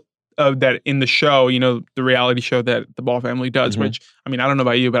will, that in the show, the reality show that the Ball family does, which, I mean, I don't know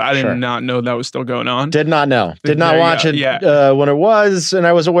about you, but I did not know that was still going on. Did not know. Did not watch it when it was, and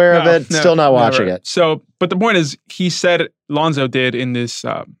I was aware of it. Still not watching it. So, but the point is, he said, Lonzo did in this,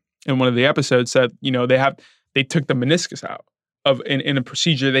 in one of the episodes, said, they took the meniscus out in a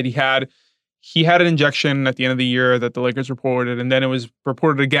procedure that he had. He had an injection at the end of the year that the Lakers reported, and then it was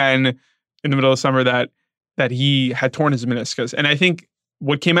reported again in the middle of summer that he had torn his meniscus. And I think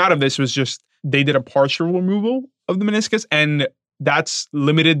what came out of this was just they did a partial removal of the meniscus, and that's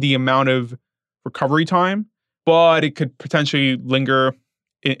limited the amount of recovery time, but it could potentially linger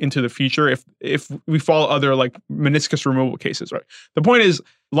into the future if we follow other like meniscus removal cases, right? The point is,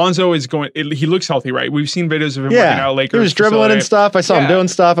 Lonzo is he looks healthy, right? We've seen videos of him working out Lakers. He was dribbling and stuff. I saw him doing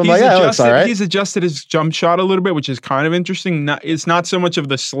stuff. I'm like, looks all right. He's adjusted his jump shot a little bit, which is kind of interesting. It's not so much of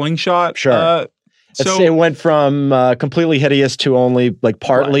the slingshot. Sure. So it went from completely hideous to only like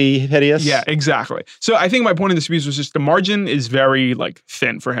partly hideous. Yeah, exactly. So I think my point in this piece was just the margin is very like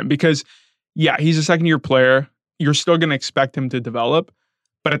thin for him because, he's a second-year player. You're still going to expect him to develop.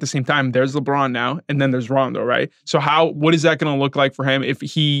 But at the same time, there's LeBron now, and then there's Rondo, right? So what is that going to look like for him if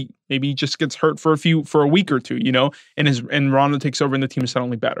he maybe just gets hurt for a week or two, and Rondo takes over and the team is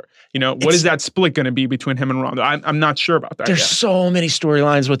suddenly better? What is that split going to be between him and Rondo? I'm not sure about that. There's so many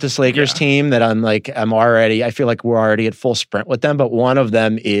storylines with this Lakers team that I feel like we're already at full sprint with them. But one of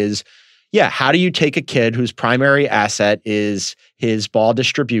them is, how do you take a kid whose primary asset is his ball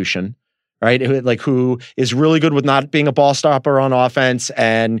distribution, right? Who is really good with not being a ball stopper on offense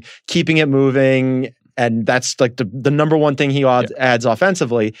and keeping it moving. And that's like the number one thing he adds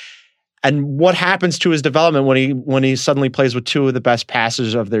offensively. And what happens to his development when he suddenly plays with two of the best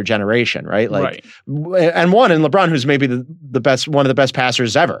passers of their generation, right? And one in LeBron, who's maybe one of the best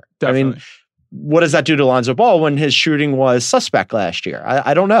passers ever. Definitely. I mean, what does that do to Lonzo Ball when his shooting was suspect last year?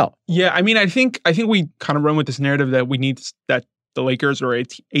 I don't know. Yeah, I mean, I think we kind of run with this narrative that we need that the Lakers or a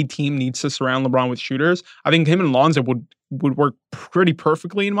team needs to surround LeBron with shooters. I think him and Lonzo would work pretty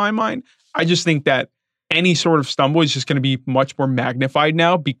perfectly in my mind. I just think that any sort of stumble is just going to be much more magnified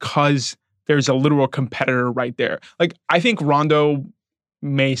now because there's a literal competitor right there. Like, I think Rondo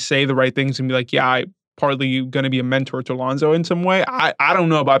may say the right things and be like, I partly going to be a mentor to Lonzo in some way. I don't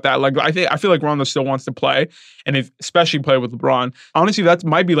know about that. Like, I feel like Rondo still wants to play, and especially play with LeBron. Honestly, that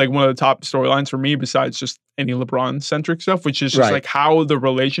might be like one of the top storylines for me besides just any LeBron-centric stuff, which is just like how the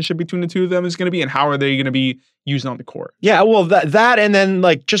relationship between the two of them is going to be and how are they going to be used on the court. Yeah, well, that and then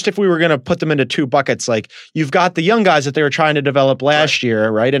like just if we were going to put them into two buckets, like you've got the young guys that they were trying to develop last year,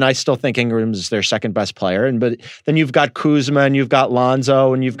 right? And I still think Ingram's their second best player. But then you've got Kuzma and you've got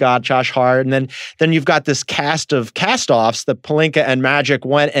Lonzo and you've got Josh Hart. And then you've got this cast of cast-offs that Pelinka and Magic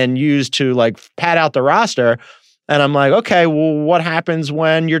went and used to like pad out the roster. And I'm like, okay, well, what happens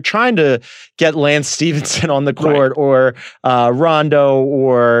when you're trying to get Lance Stevenson on the court or Rondo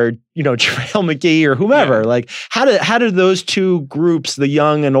or, JaVale McGee or whomever? Like, how do those two groups, the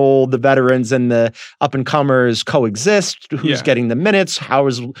young and old, the veterans and the up-and-comers coexist? Who's getting the minutes? How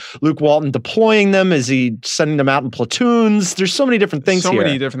is Luke Walton deploying them? Is he sending them out in platoons? There's so many different things here. So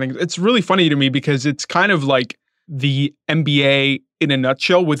many different things. It's really funny to me because it's kind of like the NBA in a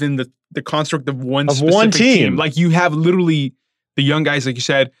nutshell within the construct of one specific team. Like you have literally the young guys, like you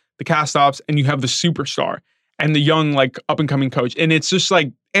said, the cast-offs, and you have the superstar and the young, like up-and-coming coach. And it's just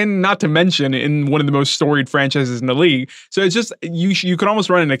like, and not to mention in one of the most storied franchises in the league. So it's just, you could almost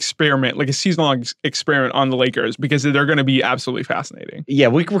run an experiment, like a season-long experiment on the Lakers because they're going to be absolutely fascinating. Yeah,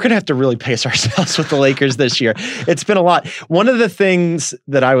 we're going to have to really pace ourselves with the Lakers this year. It's been a lot. One of the things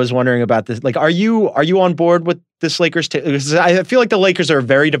that I was wondering about this, like, are you on board with this Lakers team? Because I feel like the Lakers are a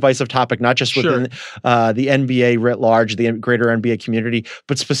very divisive topic, not just within the NBA writ large, the greater NBA community,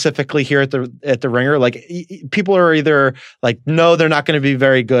 but specifically here at the Ringer. Like people are either like, no, they're not going to be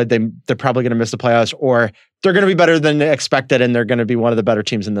very good. They're probably going to miss the playoffs, or they're going to be better than expected, and they're going to be one of the better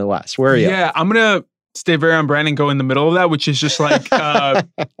teams in the West. Where are you? Yeah, I'm going to stay very on brand and go in the middle of that, which is just like, I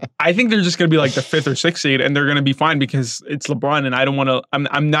think they're just going to be like the 5th or 6th seed, and they're going to be fine because it's LeBron, and I don't want to,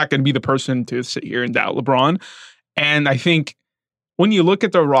 I'm not going to be the person to sit here and doubt LeBron. And I think when you look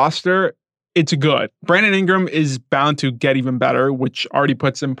at the roster, it's good. Brandon Ingram is bound to get even better, which already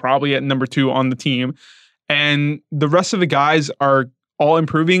puts him probably at number 2 on the team. And the rest of the guys are all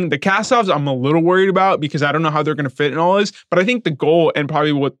improving. The cast-offs I'm a little worried about because I don't know how they're going to fit in all this. But I think the goal and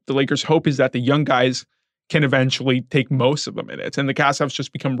probably what the Lakers hope is that the young guys can eventually take most of the minutes, and the cast-offs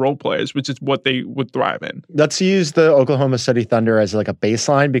just become role players, which is what they would thrive in. Let's use the Oklahoma City Thunder as like a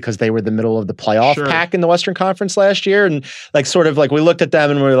baseline because they were the middle of the playoff pack in the Western Conference last year, and like sort of like we looked at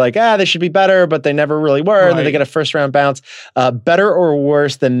them and we were like, they should be better, but they never really were, and then they get a first-round bounce. Better or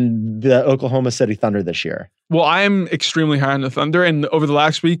worse than the Oklahoma City Thunder this year? Well, I am extremely high on the Thunder, and over the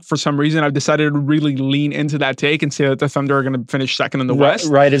last week, for some reason, I've decided to really lean into that take and say that the Thunder are going to finish second in the West.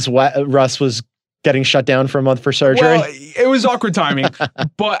 Right as Russ was getting shut down for a month for surgery. Well, it was awkward timing,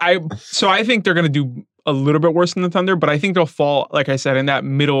 but I think they're going to do a little bit worse than the Thunder, but I think they'll fall, like I said, in that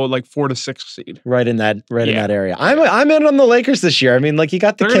middle, like 4 to 6 seed. Right in that area. I'm in on the Lakers this year. I mean, like you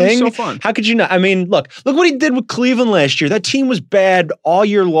got the They're king. gonna be so fun. How could you not? I mean, look what he did with Cleveland last year. That team was bad all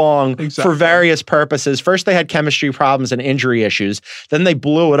year long for various purposes. First, they had chemistry problems and injury issues. Then they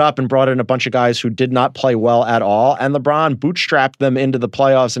blew it up and brought in a bunch of guys who did not play well at all. And LeBron bootstrapped them into the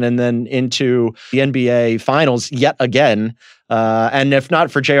playoffs and then into the NBA Finals yet again. And if not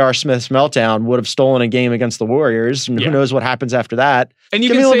for J.R. Smith's meltdown, would have stolen a game against the Warriors. And who knows what happens after that. And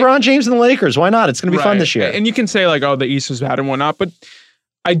give me LeBron James and the Lakers. Why not? It's going to be fun this year. And you can say like, the East is bad and whatnot. But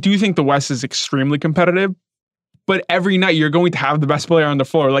I do think the West is extremely competitive. But every night you're going to have the best player on the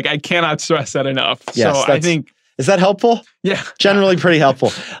floor. Like I cannot stress that enough. Yes, so I think... Is that helpful? Yeah. Generally pretty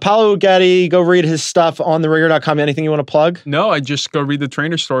helpful. Paolo Uggetti, go read his stuff on theringer.com. Anything you want to plug? No, I just go read the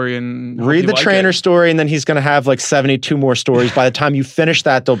trainer story and read the trainer story, and then he's going to have like 72 more stories. By the time you finish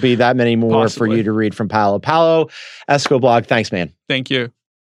that, there'll be that many more for you to read from Paolo. Paolo, Escoblog, thanks, man. Thank you.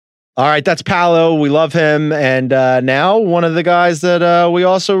 All right, that's Paolo. We love him. And now one of the guys that we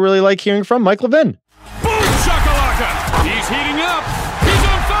also really like hearing from, Mike Levin. Boom shakalaka! He's heating up. He's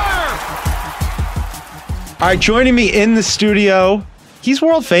on fire! All right, joining me in the studio, he's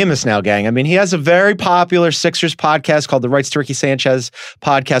world famous now, gang. I mean, he has a very popular Sixers podcast called the Rights to Ricky Sanchez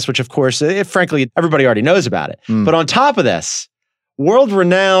podcast, which, of course, frankly, everybody already knows about it. But on top of this,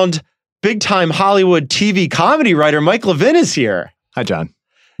 world-renowned, big-time Hollywood TV comedy writer Mike Levin is here. Hi, John.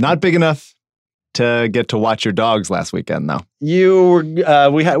 Not big enough to get to watch your dogs last weekend, though. You were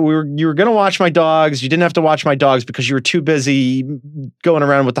going to watch my dogs. You didn't have to watch my dogs because you were too busy going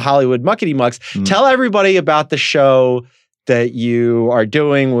around with the Hollywood muckety mucks. Tell everybody about the show that you are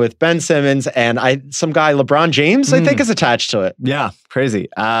doing with Ben Simmons and some guy, LeBron James, I think is attached to it. Yeah, crazy.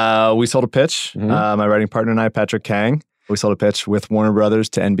 We sold a pitch. My writing partner and I, Patrick Kang, we sold a pitch with Warner Brothers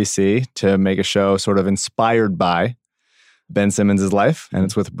to NBC to make a show sort of inspired by Ben Simmons' life, and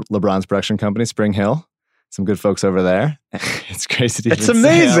it's with LeBron's production company, Spring Hill. Some good folks over there. It's crazy. It's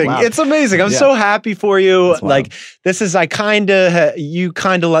amazing. It's amazing. I'm so happy for you. Like this is, you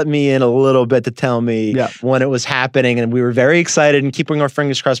kind of let me in a little bit to tell me when it was happening, and we were very excited and keeping our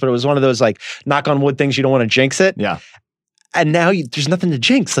fingers crossed. But it was one of those like knock on wood things you don't want to jinx it. Yeah. And now there's nothing to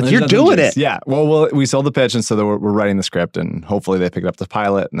jinx. Like you're doing it. Yeah. Well, we sold the pitch, and so we're writing the script, and hopefully they pick it up the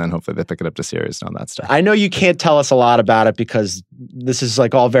pilot, and then hopefully they pick it up to series and all that stuff. I know you can't tell us a lot about it because this is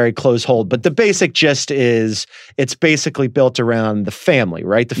like all very close hold, but the basic gist is it's basically built around the family,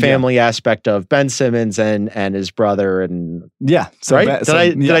 right? The family aspect of Ben Simmons and his brother, and So right? Did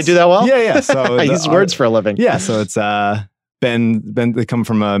I do that well? Yeah. So I use words for a living. Yeah. So it's Ben, they come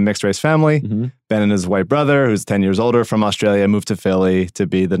from a mixed race family. Ben and his white brother, who's 10 years older, from Australia, moved to Philly to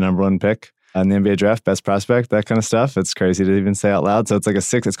be the number 1 pick in the NBA draft, best prospect, that kind of stuff. It's crazy to even say out loud. So it's like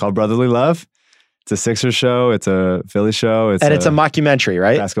it's called Brotherly Love. It's a Sixers show. It's a Philly show. It's a mockumentary,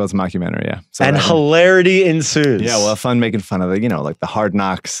 right? Basketball's a mockumentary, yeah. So and hilarity ensues. Yeah, well, fun making fun of like the hard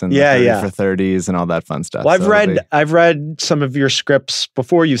knocks and the 30 for 30s and all that fun stuff. Well, I've read some of your scripts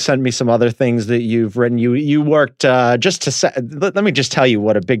before. You sent me some other things that you've written. You worked let me just tell you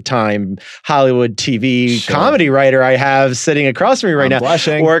what a big time Hollywood TV comedy writer I have sitting across from me right now.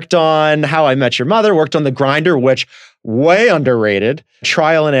 Blushing. Worked on How I Met Your Mother. Worked on The Grinder, which way underrated,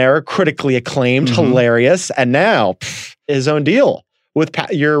 Trial and Error, critically acclaimed, hilarious, and now his own deal with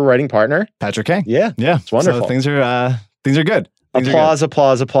your writing partner, Patrick K. Yeah. It's wonderful. So things are good.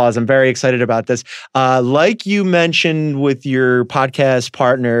 Applause. I'm very excited about this. Like you mentioned with your podcast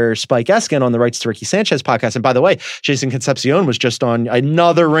partner, Spike Eskin, on the Rights to Ricky Sanchez podcast. And by the way, Jason Concepcion was just on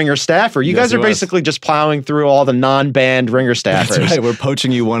another Ringer staffer. You guys are basically just plowing through all the non-banned Ringer staffers. That's right. We're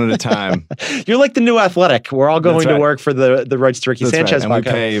poaching you one at a time. You're like the new Athletic. We're all going to work for the Rights to Ricky Sanchez podcast. And podcast.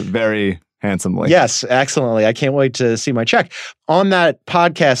 we pay very handsomely. Yes, excellently. I can't wait to see my check. On that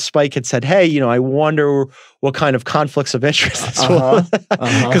podcast, Spike had said, hey, I wonder what kind of conflicts of interest this will.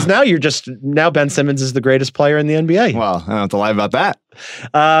 Because now Ben Simmons is the greatest player in the NBA. Well, I don't have to lie about that.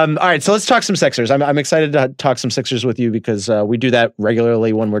 All right, so let's talk some Sixers. I'm excited to talk some Sixers with you because we do that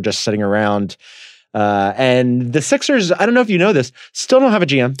regularly when we're just sitting around. And the Sixers, I don't know if you know this, still don't have a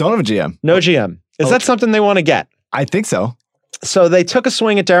GM. Don't have a GM. No GM. Is that something they want to get? I think so. So they took a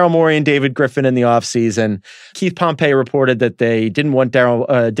swing at Daryl Morey and David Griffin in the offseason. Keith Pompey reported that they didn't want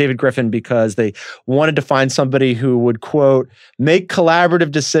David Griffin because they wanted to find somebody who would, quote, make collaborative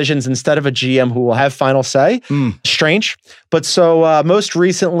decisions instead of a GM who will have final say. Strange. But so most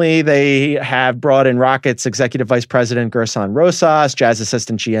recently, they have brought in Rockets Executive Vice President Gerson Rosas, Jazz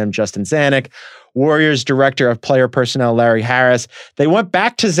Assistant GM Justin Zanuck, Warriors Director of Player Personnel Larry Harris. They went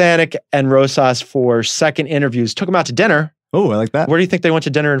back to Zanuck and Rosas for second interviews, took them out to dinner. Oh, I like that. Where do you think they went to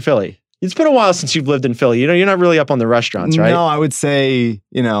dinner in Philly? It's been a while since you've lived in Philly. You're not really up on the restaurants, right? No, I would say,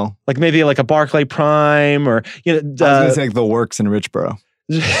 like maybe like a Barclay Prime or, I was going to say like the Works in Richboro.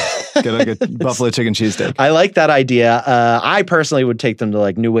 Get like a buffalo chicken cheesesteak. I like that idea. I personally would take them to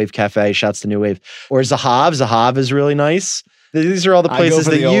like New Wave Cafe. Shouts to New Wave. Or Zahav. Zahav is really nice. These are all the places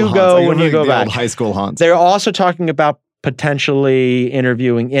that you go when you go back. Old high school haunts. They're also talking about potentially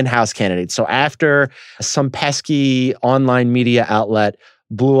interviewing in-house candidates. So after some pesky online media outlet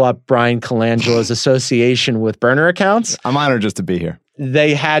blew up Brian Colangelo's association with burner accounts, I'm honored just to be here.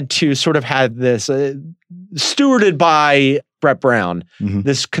 They had to sort of have this stewarded by Brett Brown,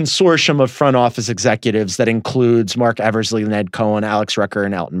 this consortium of front office executives that includes Mark Eversley, Ned Cohen, Alex Rucker,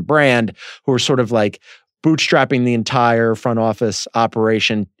 and Elton Brand, who are sort of like bootstrapping the entire front office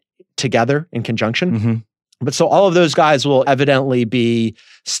operation together in conjunction. But so all of those guys will evidently be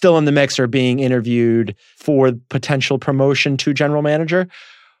still in the mix or being interviewed for potential promotion to general manager.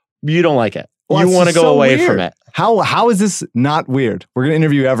 You don't like it. Well, you want to go away from it. How is this not weird? We're going to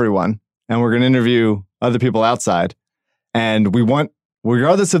interview everyone and we're going to interview other people outside. And we want,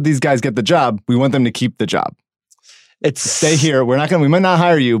 regardless of these guys get the job, we want them to keep the job. Stay here. We might not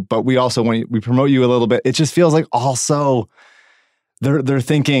hire you, but we also we promote you a little bit. It just feels like also they're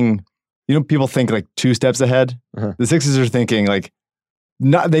thinking, people think like 2 steps ahead. The Sixers are thinking like,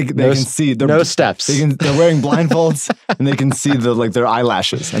 they can see no steps. They're wearing blindfolds and they can see their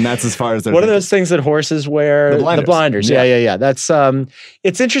eyelashes, and that's as far as they're. What are those things that horses wear? The blinders. Yeah. That's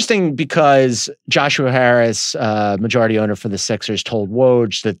it's interesting because Joshua Harris, majority owner for the Sixers, told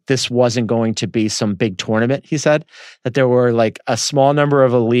Woj that this wasn't going to be some big tournament. He said that there were like a small number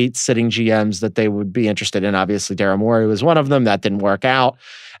of elite sitting GMs that they would be interested in. Obviously, Daryl Morey was one of them. That didn't work out,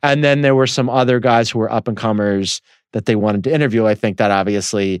 and then there were some other guys who were up and comers that they wanted to interview. I think that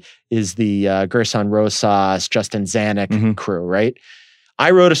obviously is the Gerson Rosas, Justin Zanuck crew, right?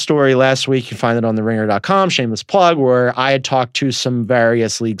 I wrote a story last week. You can find it on theringer.com, shameless plug, where I had talked to some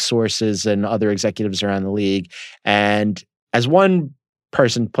various league sources and other executives around the league. And as one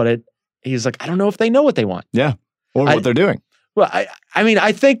person put it, he's like, I don't know if they know what they want. Yeah. Or what they're doing. Well, I mean,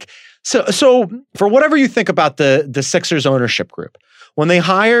 I think, so for whatever you think about the Sixers ownership group, when they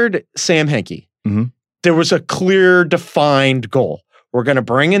hired Sam Hinkie, there was a clear, defined goal. We're going to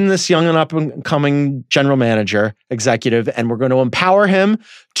bring in this young and up-and-coming general manager, executive, and we're going to empower him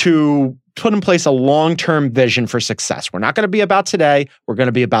to put in place a long-term vision for success. We're not going to be about today. We're going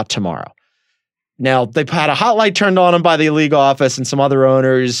to be about tomorrow. Now, they've had a hot light turned on them by the league office and some other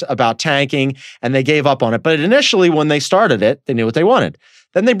owners about tanking, and they gave up on it. But initially, when they started it, they knew what they wanted.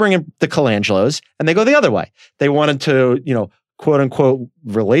 Then they bring in the Colangelos, and they go the other way. They wanted to, quote unquote,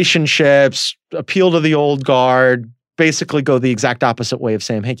 relationships, appeal to the old guard, basically go the exact opposite way of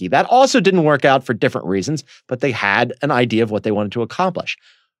Sam Hinkie. That also didn't work out for different reasons, but they had an idea of what they wanted to accomplish.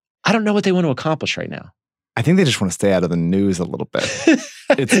 I don't know what they want to accomplish right now. I think they just want to stay out of the news a little bit.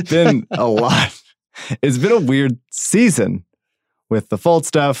 It's been a lot. It's been a weird season with the Fultz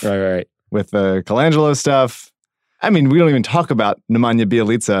stuff, right. With the Colangelo stuff. I mean, we don't even talk about Nemanja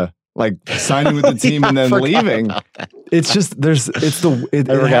Bjelica signing with the team and then leaving. It's just I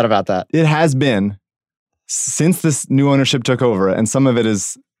forgot about that. It has been since this new ownership took over, and some of it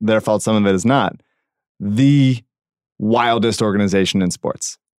is their fault, some of it is not, the wildest organization in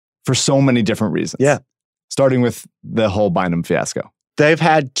sports for so many different reasons. Yeah. Starting with the whole Bynum fiasco. They've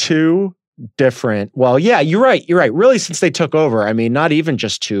had two different, well, yeah, you're right. Really, since they took over, I mean, not even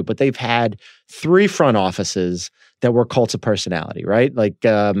just two, but they've had three front offices that were cults of personality, right? Like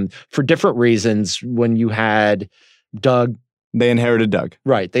for different reasons. When you had Doug. They inherited Doug.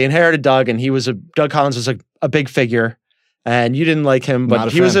 Right. They inherited Doug, and Doug Collins was a big figure. And you didn't like him,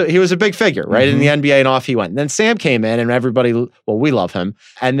 but he was a big figure, right? In the NBA, and off he went. And then Sam came in, and everybody, well, we love him.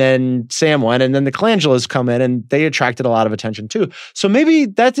 And then Sam went, and then the Colangelos come in, and they attracted a lot of attention too. So maybe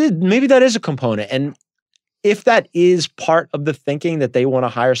that's it. Maybe that is a component. And if that is part of the thinking, that they want to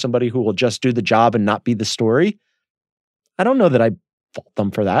hire somebody who will just do the job and not be the story, I don't know that I fault them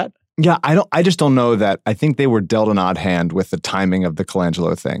for that. Yeah, I just don't know that. I think they were dealt an odd hand with the timing of the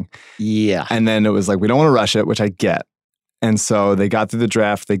Colangelo thing. Yeah. And then it was like, we don't want to rush it, which I get. And so they got through the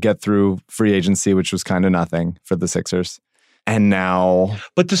draft, they get through free agency, which was kind of nothing for the Sixers. And now...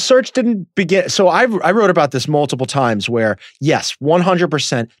 But the search didn't begin. So I wrote about this multiple times where, yes,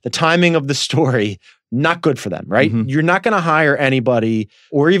 100%, the timing of the story, not good for them, right? Mm-hmm. You're not going to hire anybody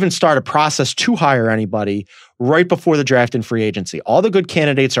or even start a process to hire anybody right before the draft and free agency. All the good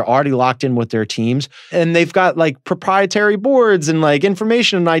candidates are already locked in with their teams, and they've got like proprietary boards and like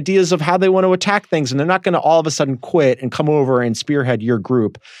information and ideas of how they want to attack things. And they're not going to all of a sudden quit and come over and spearhead your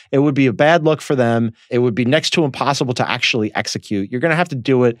group. It would be a bad look for them. It would be next to impossible to actually execute. You're going to have to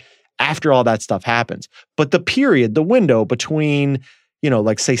do it after all that stuff happens. But the window between,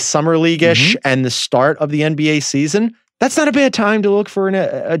 like say summer league-ish and the start of the NBA season, that's not a bad time to look for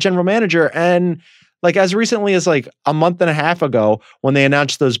a general manager. And like as recently as like a month and a half ago, when they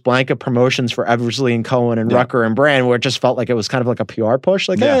announced those blanket promotions for Eversley and Cohen and Rucker and Brand, where it just felt like it was kind of like a PR push,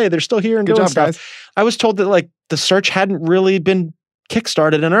 like, hey, they're still here and good doing job, stuff. guys. I was told that like the search hadn't really been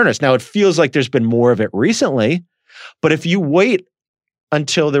kickstarted in earnest. Now it feels like there's been more of it recently, but if you wait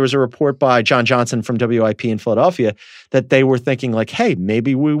until there was a report by John Johnson from WIP in Philadelphia that they were thinking like, hey,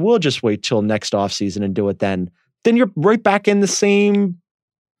 maybe we will just wait till next offseason and do it then you're right back in the same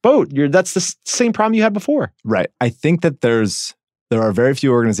boat. That's the same problem you had before. Right. I think that there are very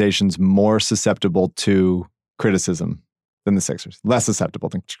few organizations more susceptible to criticism than the Sixers. Less susceptible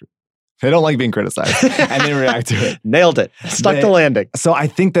than they don't like being criticized and they react to it. Nailed it. Stuck the landing. So I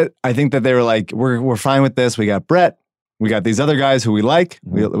think that they were like, we're fine with this. We got Brett. We got these other guys who we like.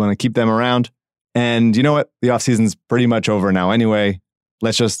 We want to keep them around. And you know what? The offseason's pretty much over now anyway.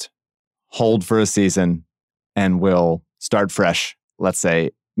 Let's just hold for a season and we'll start fresh, let's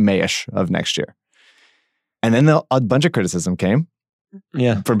say May-ish of next year. And then a bunch of criticism came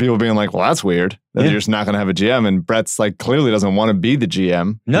from people being like, well, that's weird that you're just not going to have a GM. And Brett's like clearly doesn't want to be the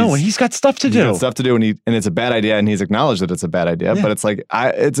GM. No, he's got stuff to do. He's got stuff to do and it's a bad idea and he's acknowledged that it's a bad idea. Yeah. But it's like,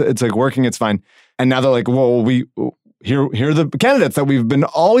 it's like working, it's fine. And now they're like, well, here are the candidates that we've been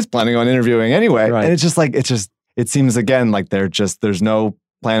always planning on interviewing anyway. Right. And it's just like, it seems again like there's no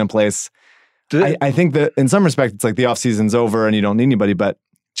plan in place. I think that in some respects, it's like the offseason's over and you don't need anybody, but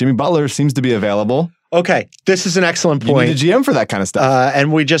Jimmy Butler seems to be available. Okay, this is an excellent point. You need a GM for that kind of stuff.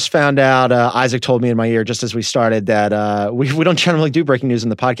 And we just found out, Isaac told me in my ear just as we started that we don't generally do breaking news in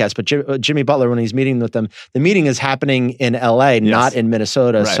the podcast, but Jimmy Butler, when he's meeting with them, the meeting is happening in LA, not in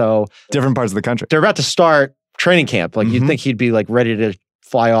Minnesota. Right. So different parts of the country. They're about to start training camp. Like you'd think he'd be like ready to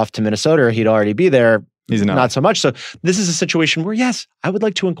fly off to Minnesota, or he'd already be there. He's not so much. So this is a situation where, yes, I would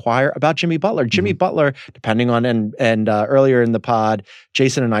like to inquire about Jimmy Butler. Jimmy Butler, depending on, and earlier in the pod,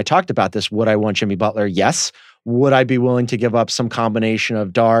 Jason and I talked about this. Would I want Jimmy Butler? Yes. Would I be willing to give up some combination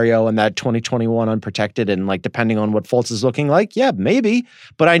of Dario and that 2021 unprotected and like depending on what Fultz is looking like? Yeah, maybe.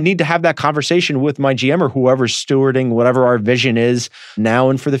 But I need to have that conversation with my GM or whoever's stewarding whatever our vision is now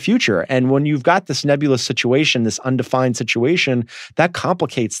and for the future. And when you've got this nebulous situation, this undefined situation, that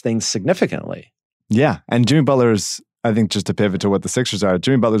complicates things significantly. Yeah. And Jimmy Butler's, I think just to pivot to what the Sixers are,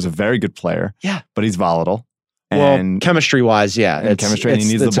 Jimmy Butler's a very good player. Yeah. But he's volatile. Well, chemistry-wise, yeah. And chemistry, and he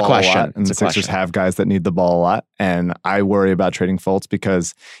needs the ball a lot. And the Sixers have guys that need the ball a lot. And I worry about trading Fultz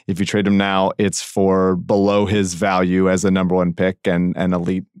because if you trade him now, it's for below his value as a number one pick and an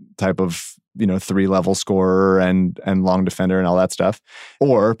elite type of, 3-level scorer and long defender and all that stuff.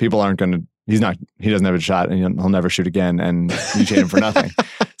 Or people aren't going to, he doesn't have a shot and he'll never shoot again and you trade him for nothing.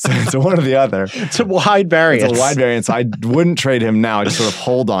 So one or the other. It's a wide variance. So I wouldn't trade him now. I just sort of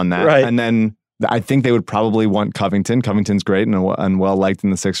hold on that. Right. And then I think they would probably want Covington. Covington's great and well liked in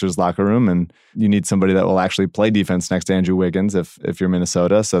the Sixers locker room. And you need somebody that will actually play defense next to Andrew Wiggins if you're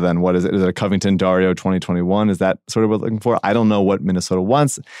Minnesota. So then what is it? Is it a Covington Dario 2021? Is that sort of what we're looking for? I don't know what Minnesota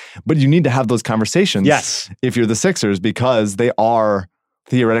wants, but you need to have those conversations. Yes. If you're the Sixers, because they are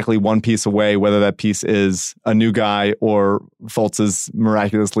theoretically one piece away, whether that piece is a new guy or Fultz's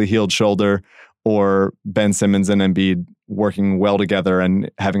miraculously healed shoulder or Ben Simmons and Embiid working well together and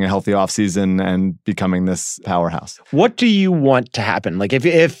having a healthy offseason and becoming this powerhouse. What do you want to happen? Like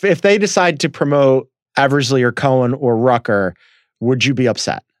if they decide to promote Eversley or Cohen or Rucker, would you be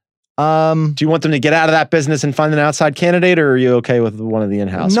upset? Do you want them to get out of that business and find an outside candidate, or are you okay with one of the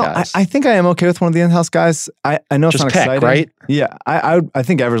in-house guys? I think I am okay with one of the in-house guys. I know it's just not pick, exciting, right? Yeah, I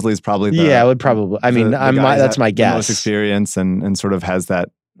think Eversley is probably the, I would probably. I mean, that's my guess. The most experience and sort of has that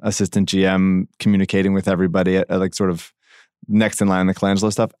assistant GM communicating with everybody at like sort of next in line, the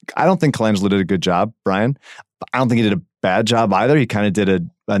Colangelo stuff. I don't think Colangelo did a good job, Brian. But I don't think he did a bad job either. He kind of did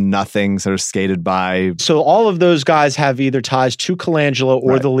a nothing, sort of skated by. So all of those guys have either ties to Colangelo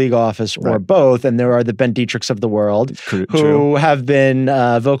or the league office or both. And there are the Ben Dietrichs of the world who have been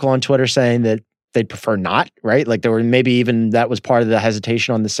vocal on Twitter saying that they'd prefer not, right? Like there were maybe even that was part of the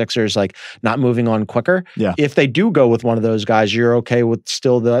hesitation on the Sixers, like not moving on quicker. Yeah. If they do go with one of those guys, you're okay with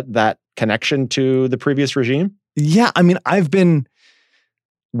still that connection to the previous regime? Yeah. I mean,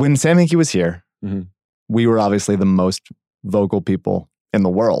 when Sam Hinkie was here, we were obviously the most vocal people in the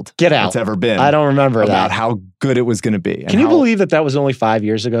world. Get out. It's ever been. I don't remember about that. how good it was going to be. Can you believe that was only 5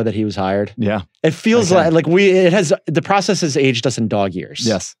 years ago that he was hired? Yeah. It feels like the process has aged us in dog years.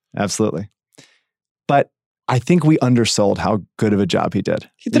 Yes, absolutely. But I think we undersold how good of a job he did.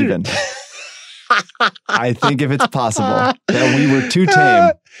 He did even. I think if it's possible that we were too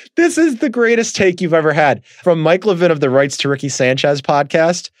tame. This is the greatest take you've ever had. From Mike Levin of the Rights to Ricky Sanchez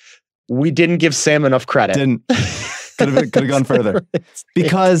podcast, we didn't give Sam enough credit. Didn't. Could have gone further.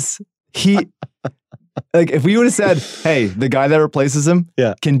 Because he, like, if we would have said, hey, the guy that replaces him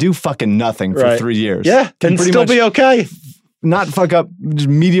can do fucking nothing for 3 years. Yeah, can still be okay. Not fuck up just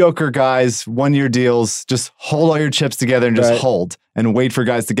mediocre guys, 1-year deals, just hold all your chips together and just hold and wait for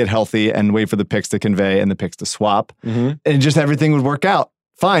guys to get healthy and wait for the picks to convey and the picks to swap. And just everything would work out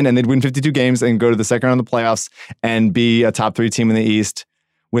fine. And they'd win 52 games and go to the second round of the playoffs and be a top 3 team in the East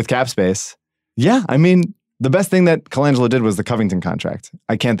with cap space. Yeah, I mean, the best thing that Colangelo did was the Covington contract.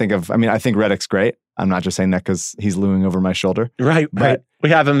 I think Redick's great. I'm not just saying that because he's looming over my shoulder. Right. We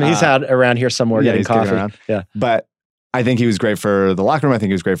have him. He's out around here somewhere getting coffee. Yeah. But I think he was great for the locker room. I think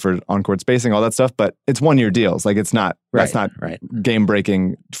he was great for on-court spacing, all that stuff. But it's 1-year deals. Like that's not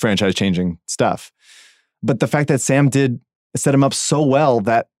game-breaking, franchise-changing stuff. But the fact that Sam did set him up so well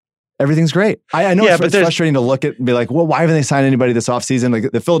that everything's great. I know it's frustrating to look at and be like, well, why haven't they signed anybody this offseason?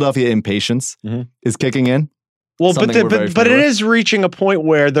 Like the Philadelphia impatience is kicking in. Well, but it is reaching a point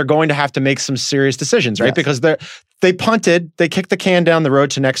where they're going to have to make some serious decisions, right? Yes. Because they punted, they kicked the can down the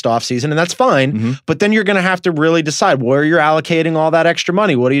road to next offseason, and that's fine. But then you're going to have to really decide where you're allocating all that extra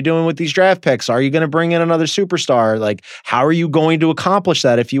money. What are you doing with these draft picks? Are you going to bring in another superstar? Like, how are you going to accomplish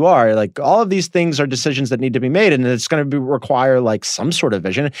that if you are? Like, all of these things are decisions that need to be made, and it's going to require like some sort of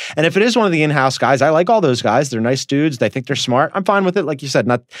vision. And if it is one of the in-house guys, I like all those guys. They're nice dudes. They think they're smart. I'm fine with it. Like you said,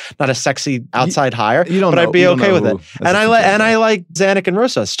 not a sexy outside hire, but I'd be okay with it. And I like Zanuck and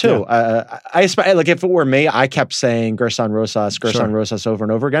Rosas too. Yeah. I like if it were me, I kept saying Gerson Rosas over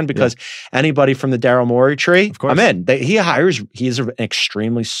and over again because anybody from the Daryl Morey tree, I'm in. He's an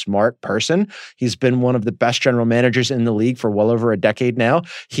extremely smart person. He's been one of the best general managers in the league for well over a decade now.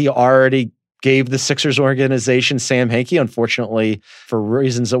 He already gave the Sixers organization Sam Hinkie. Unfortunately, for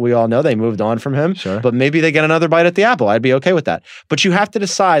reasons that we all know, they moved on from him. Sure. But maybe they get another bite at the apple. I'd be okay with that. But you have to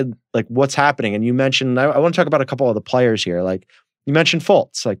decide like what's happening. And you mentioned, I want to talk about a couple of the players here. Like you mentioned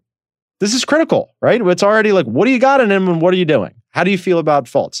Fultz. Like this is critical, right? It's already like, what do you got in him and what are you doing? How do you feel about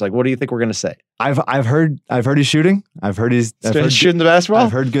Fultz? Like, what do you think we're going to say? I've heard he's shooting. I've heard shooting the basketball.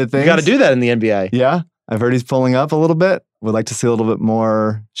 I've heard good things. You got to do that in the NBA. Yeah. I've heard he's pulling up a little bit. Would like to see a little bit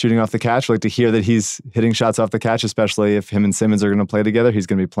more shooting off the catch. Would like to hear that he's hitting shots off the catch, especially if him and Simmons are going to play together. He's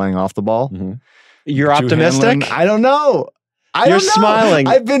going to be playing off the ball. You're optimistic? I don't know. You're smiling.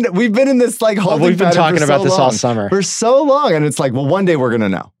 We've been in this like holding we've been talking about this all summer for so long, and it's like, well, one day we're gonna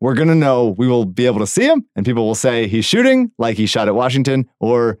know. We're gonna know. We will be able to see him, and people will say he's shooting like he shot at Washington,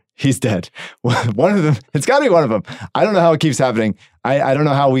 or he's dead. One of them. It's got to be one of them. I don't know how it keeps happening. I don't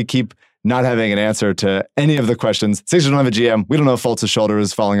know how we keep not having an answer to any of the questions. Sixers don't have a GM. We don't know if Fultz's shoulder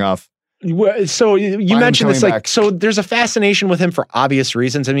is falling off. So you mentioned this, like, so there's a fascination with him for obvious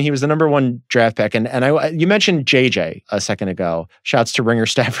reasons. I mean, he was the #1 draft pick, and you mentioned JJ a second ago. Shouts to Ringer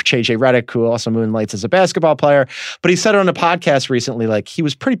staffer JJ Redick, who also moonlights as a basketball player. But he said on a podcast recently, like he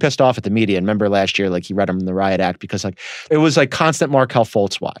was pretty pissed off at the media. And remember last year, like he read him the riot act because like it was like constant Markelle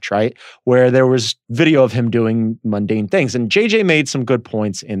Fultz watch, right? Where there was video of him doing mundane things, and JJ made some good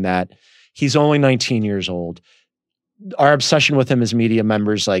points in that he's only 19 years old. Our obsession with him as media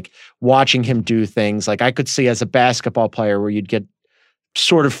members, like watching him do things, like I could see as a basketball player where you'd get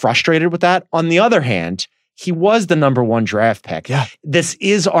sort of frustrated with that. On the other hand, He was the number 1 draft pick. Yeah. This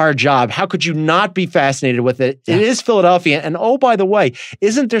is our job. How could you not be fascinated with it? Yeah. It is Philadelphia. And oh, by the way,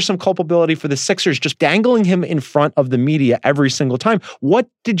 isn't there some culpability for the Sixers just dangling him in front of the media every single time? What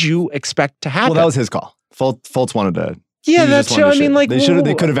did you expect to happen? Well, that was his call. Fultz wanted to. Yeah, that's true. I mean, like,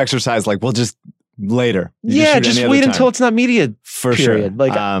 they could have exercised like, well, just later. Just wait until it's not media. For period. Sure.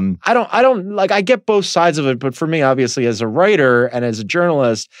 Like, I don't like, I get both sides of it, but for me, obviously, as a writer and as a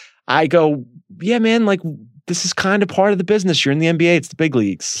journalist, I go, yeah, man, like, this is kind of part of the business. You're in the NBA. It's the big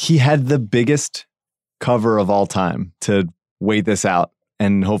leagues. He had the biggest cover of all time to wait this out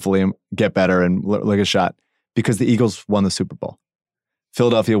and hopefully get better and look a shot because the Eagles won the Super Bowl.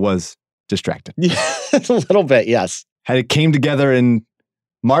 Philadelphia was distracted. Yeah, a little bit, yes. Had it came together in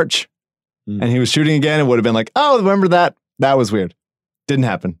March and he was shooting again, it would have been like, oh, remember that? That was weird. Didn't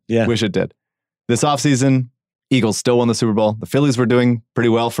happen. Yeah. Wish it did. This offseason, Eagles still won the Super Bowl. The Phillies were doing pretty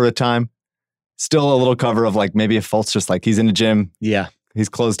well for a time. Still a little cover of like maybe if Fultz just like he's in the gym. Yeah. He's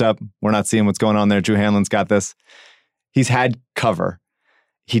closed up. We're not seeing what's going on there. Drew Hanlon's got this. He's had cover.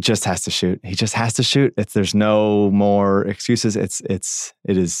 He just has to shoot. He just has to shoot. There's no more excuses. It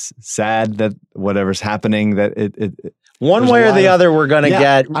is sad that whatever's happening that it one way or the other, we're going to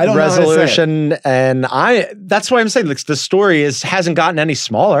get resolution. And that's why I'm saying like, the story hasn't gotten any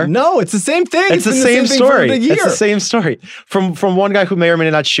smaller. No, it's the same thing. It's the same story. It's the same story. From one guy who may or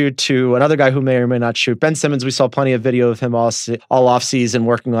may not shoot to another guy who may or may not shoot. Ben Simmons, we saw plenty of video of him all off season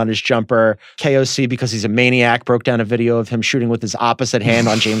working on his jumper. KOC, because he's a maniac, broke down a video of him shooting with his opposite hand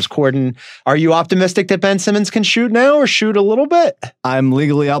on James Corden. Are you optimistic that Ben Simmons can shoot now or shoot a little bit? I'm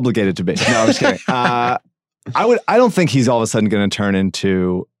legally obligated to be. No, I'm just kidding. I don't think he's all of a sudden going to turn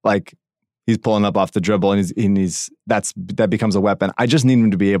into like he's pulling up off the dribble and that becomes a weapon. I just need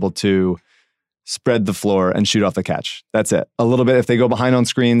him to be able to spread the floor and shoot off the catch. That's it. A little bit. If they go behind on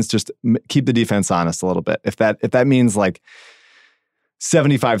screens, just keep the defense honest a little bit. If that means like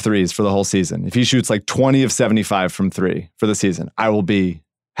 75 threes for the whole season, if he shoots like 20 of 75 from 3 for the season, I will be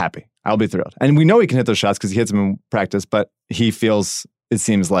happy. I'll be thrilled. And we know he can hit those shots because he hits them in practice, but it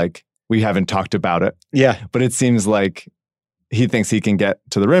seems like we haven't talked about it. Yeah. But it seems like he thinks he can get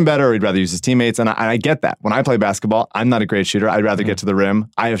to the rim better or he'd rather use his teammates. And I get that. When I play basketball, I'm not a great shooter. I'd rather get to the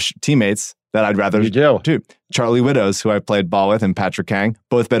rim. I have teammates that I'd rather do. Too. Charlie Widows, who I played ball with, and Patrick Kang,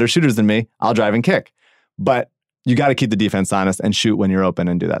 both better shooters than me. I'll drive and kick. But you got to keep the defense honest and shoot when you're open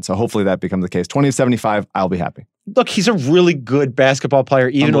and do that. So hopefully that becomes the case. 20 of 75, I'll be happy. Look, he's a really good basketball player,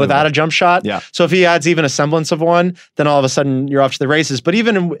 even without a jump shot. Yeah. So if he adds even a semblance of one, then all of a sudden you're off to the races. But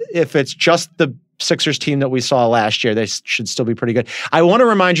even if it's just the Sixers team that we saw last year, they should still be pretty good. I want to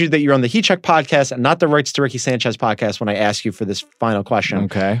remind you that you're on the Heat Check podcast and not the Rights to Ricky Sanchez podcast when I ask you for this final question.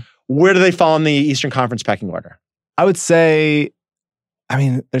 Okay. Where do they fall in the Eastern Conference pecking order? I would say,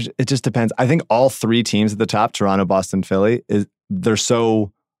 it just depends. I think all 3 teams at the top, Toronto, Boston, Philly, they're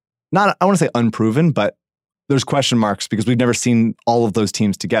so, not, I want to say unproven, but there's question marks because we've never seen all of those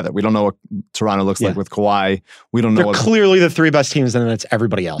teams together. We don't know what Toronto looks like with Kawhi. We don't know. They're clearly the 3 best teams, and then it's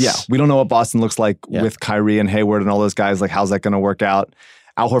everybody else. Yeah. We don't know what Boston looks like with Kyrie and Hayward and all those guys. Like, how's that going to work out?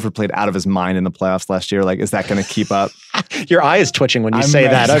 Al Horford played out of his mind in the playoffs last year. Like, is that going to keep up? Your eye is twitching when you say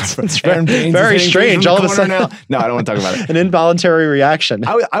that. It's very strange. All of a sudden. Now. No, I don't want to talk about it. An involuntary reaction.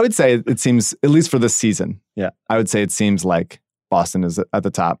 I would say it seems, at least for this season, yeah, I would say it seems like Boston is at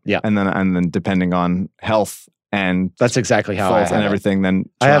the top. Yeah. And then depending on health, and that's exactly how I and everything, then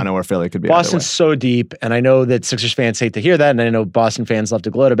Toronto or Philly could be. Boston's so deep, and I know that Sixers fans hate to hear that, and I know Boston fans love to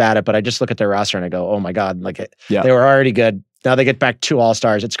gloat about it, but I just look at their roster and I go, oh my God, they were already good. Now they get back 2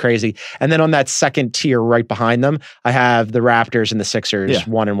 All-Stars. It's crazy. And then on that second tier right behind them, I have the Raptors and the Sixers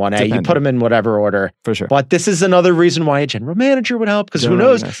 1 and 1A. You put them in whatever order. For sure. But this is another reason why a general manager would help, because who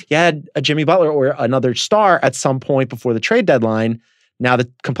knows? You had a Jimmy Butler or another star at some point before the trade deadline. Now the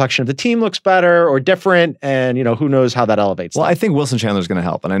complexion of the team looks better or different, and who knows how that elevates. Well, I think Wilson Chandler's going to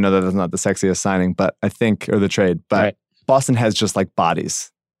help, and I know that that's not the sexiest signing, but I think or the trade, but Boston has just like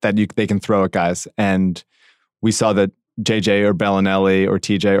bodies that they can throw at guys, and we saw that JJ or Bellinelli or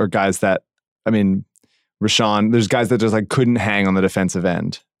TJ or guys that Rashawn. There's guys that just like couldn't hang on the defensive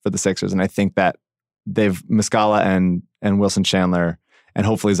end for the Sixers, and I think that they've Muscala and Wilson Chandler. And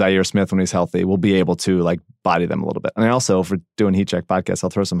hopefully Zaire Smith, when he's healthy, will be able to like body them a little bit. And also, for doing Heat Check podcast, I'll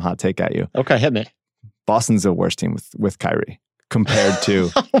throw some hot take at you. Okay, hit me. Boston's the worst team with Kyrie compared to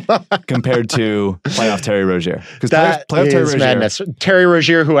playoff Terry Rozier. Because playoff Terry Rozier, madness. Terry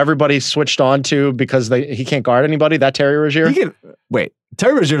Rozier, who everybody switched on to because he can't guard anybody. That Terry Rozier.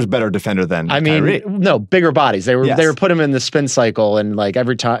 Terry Rozier is a better defender than Kyrie. No, bigger bodies. They were put him in the spin cycle and like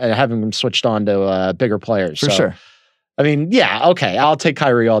every time having him switched on to bigger players. For sure. I mean, yeah, okay, I'll take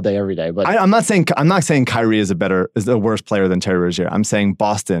Kyrie all day, every day. But I'm not saying Kyrie is a worse player than Terry Rozier. I'm saying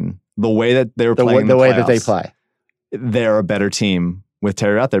Boston, the way that they were playing, the way that they play, they're a better team with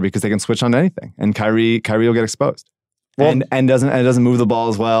Terry out there because they can switch on to anything, and Kyrie will get exposed, and doesn't move the ball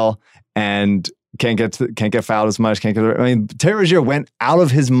as well, and can't get fouled as much. Terry Rozier went out of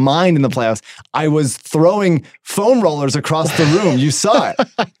his mind in the playoffs. I was throwing foam rollers across the room. You saw it.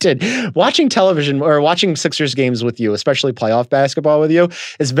 I did. Watching television or watching Sixers games with you, especially playoff basketball with you,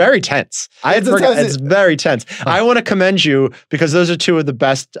 is very tense. It's very tense. I want to commend you because those are two of the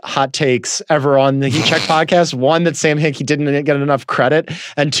best hot takes ever on the Heat Check podcast. One, that Sam Hinkie didn't get enough credit,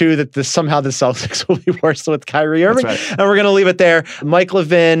 and two, that somehow the Celtics will be worse with Kyrie Irving. That's right. And we're going to leave it there. Mike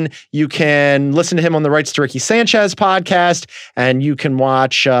Levin, you can listen to him on the Rights to Ricky Sanchez podcast, and you can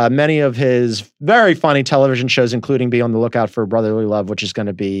watch many of his very funny television shows, including be on the lookout for Brotherly Love, which is going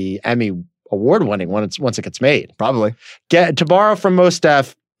to be Emmy award winning once it gets made. Probably. To borrow from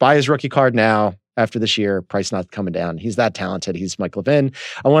Mostef, buy his rookie card now. After this year, price not coming down. He's that talented. He's Mike Levin.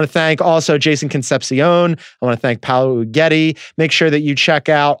 I want to thank also Jason Concepcion. I want to thank Paolo Uggetti. Make sure that you check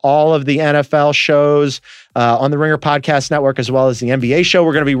out all of the NFL shows on the Ringer Podcast Network, as well as the NBA show.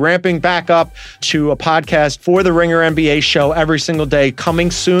 We're going to be ramping back up to a podcast for the Ringer NBA show every single day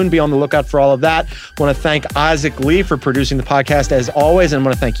coming soon. Be on the lookout for all of that. I want to thank Isaac Lee for producing the podcast as always. And I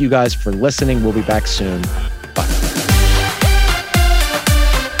want to thank you guys for listening. We'll be back soon.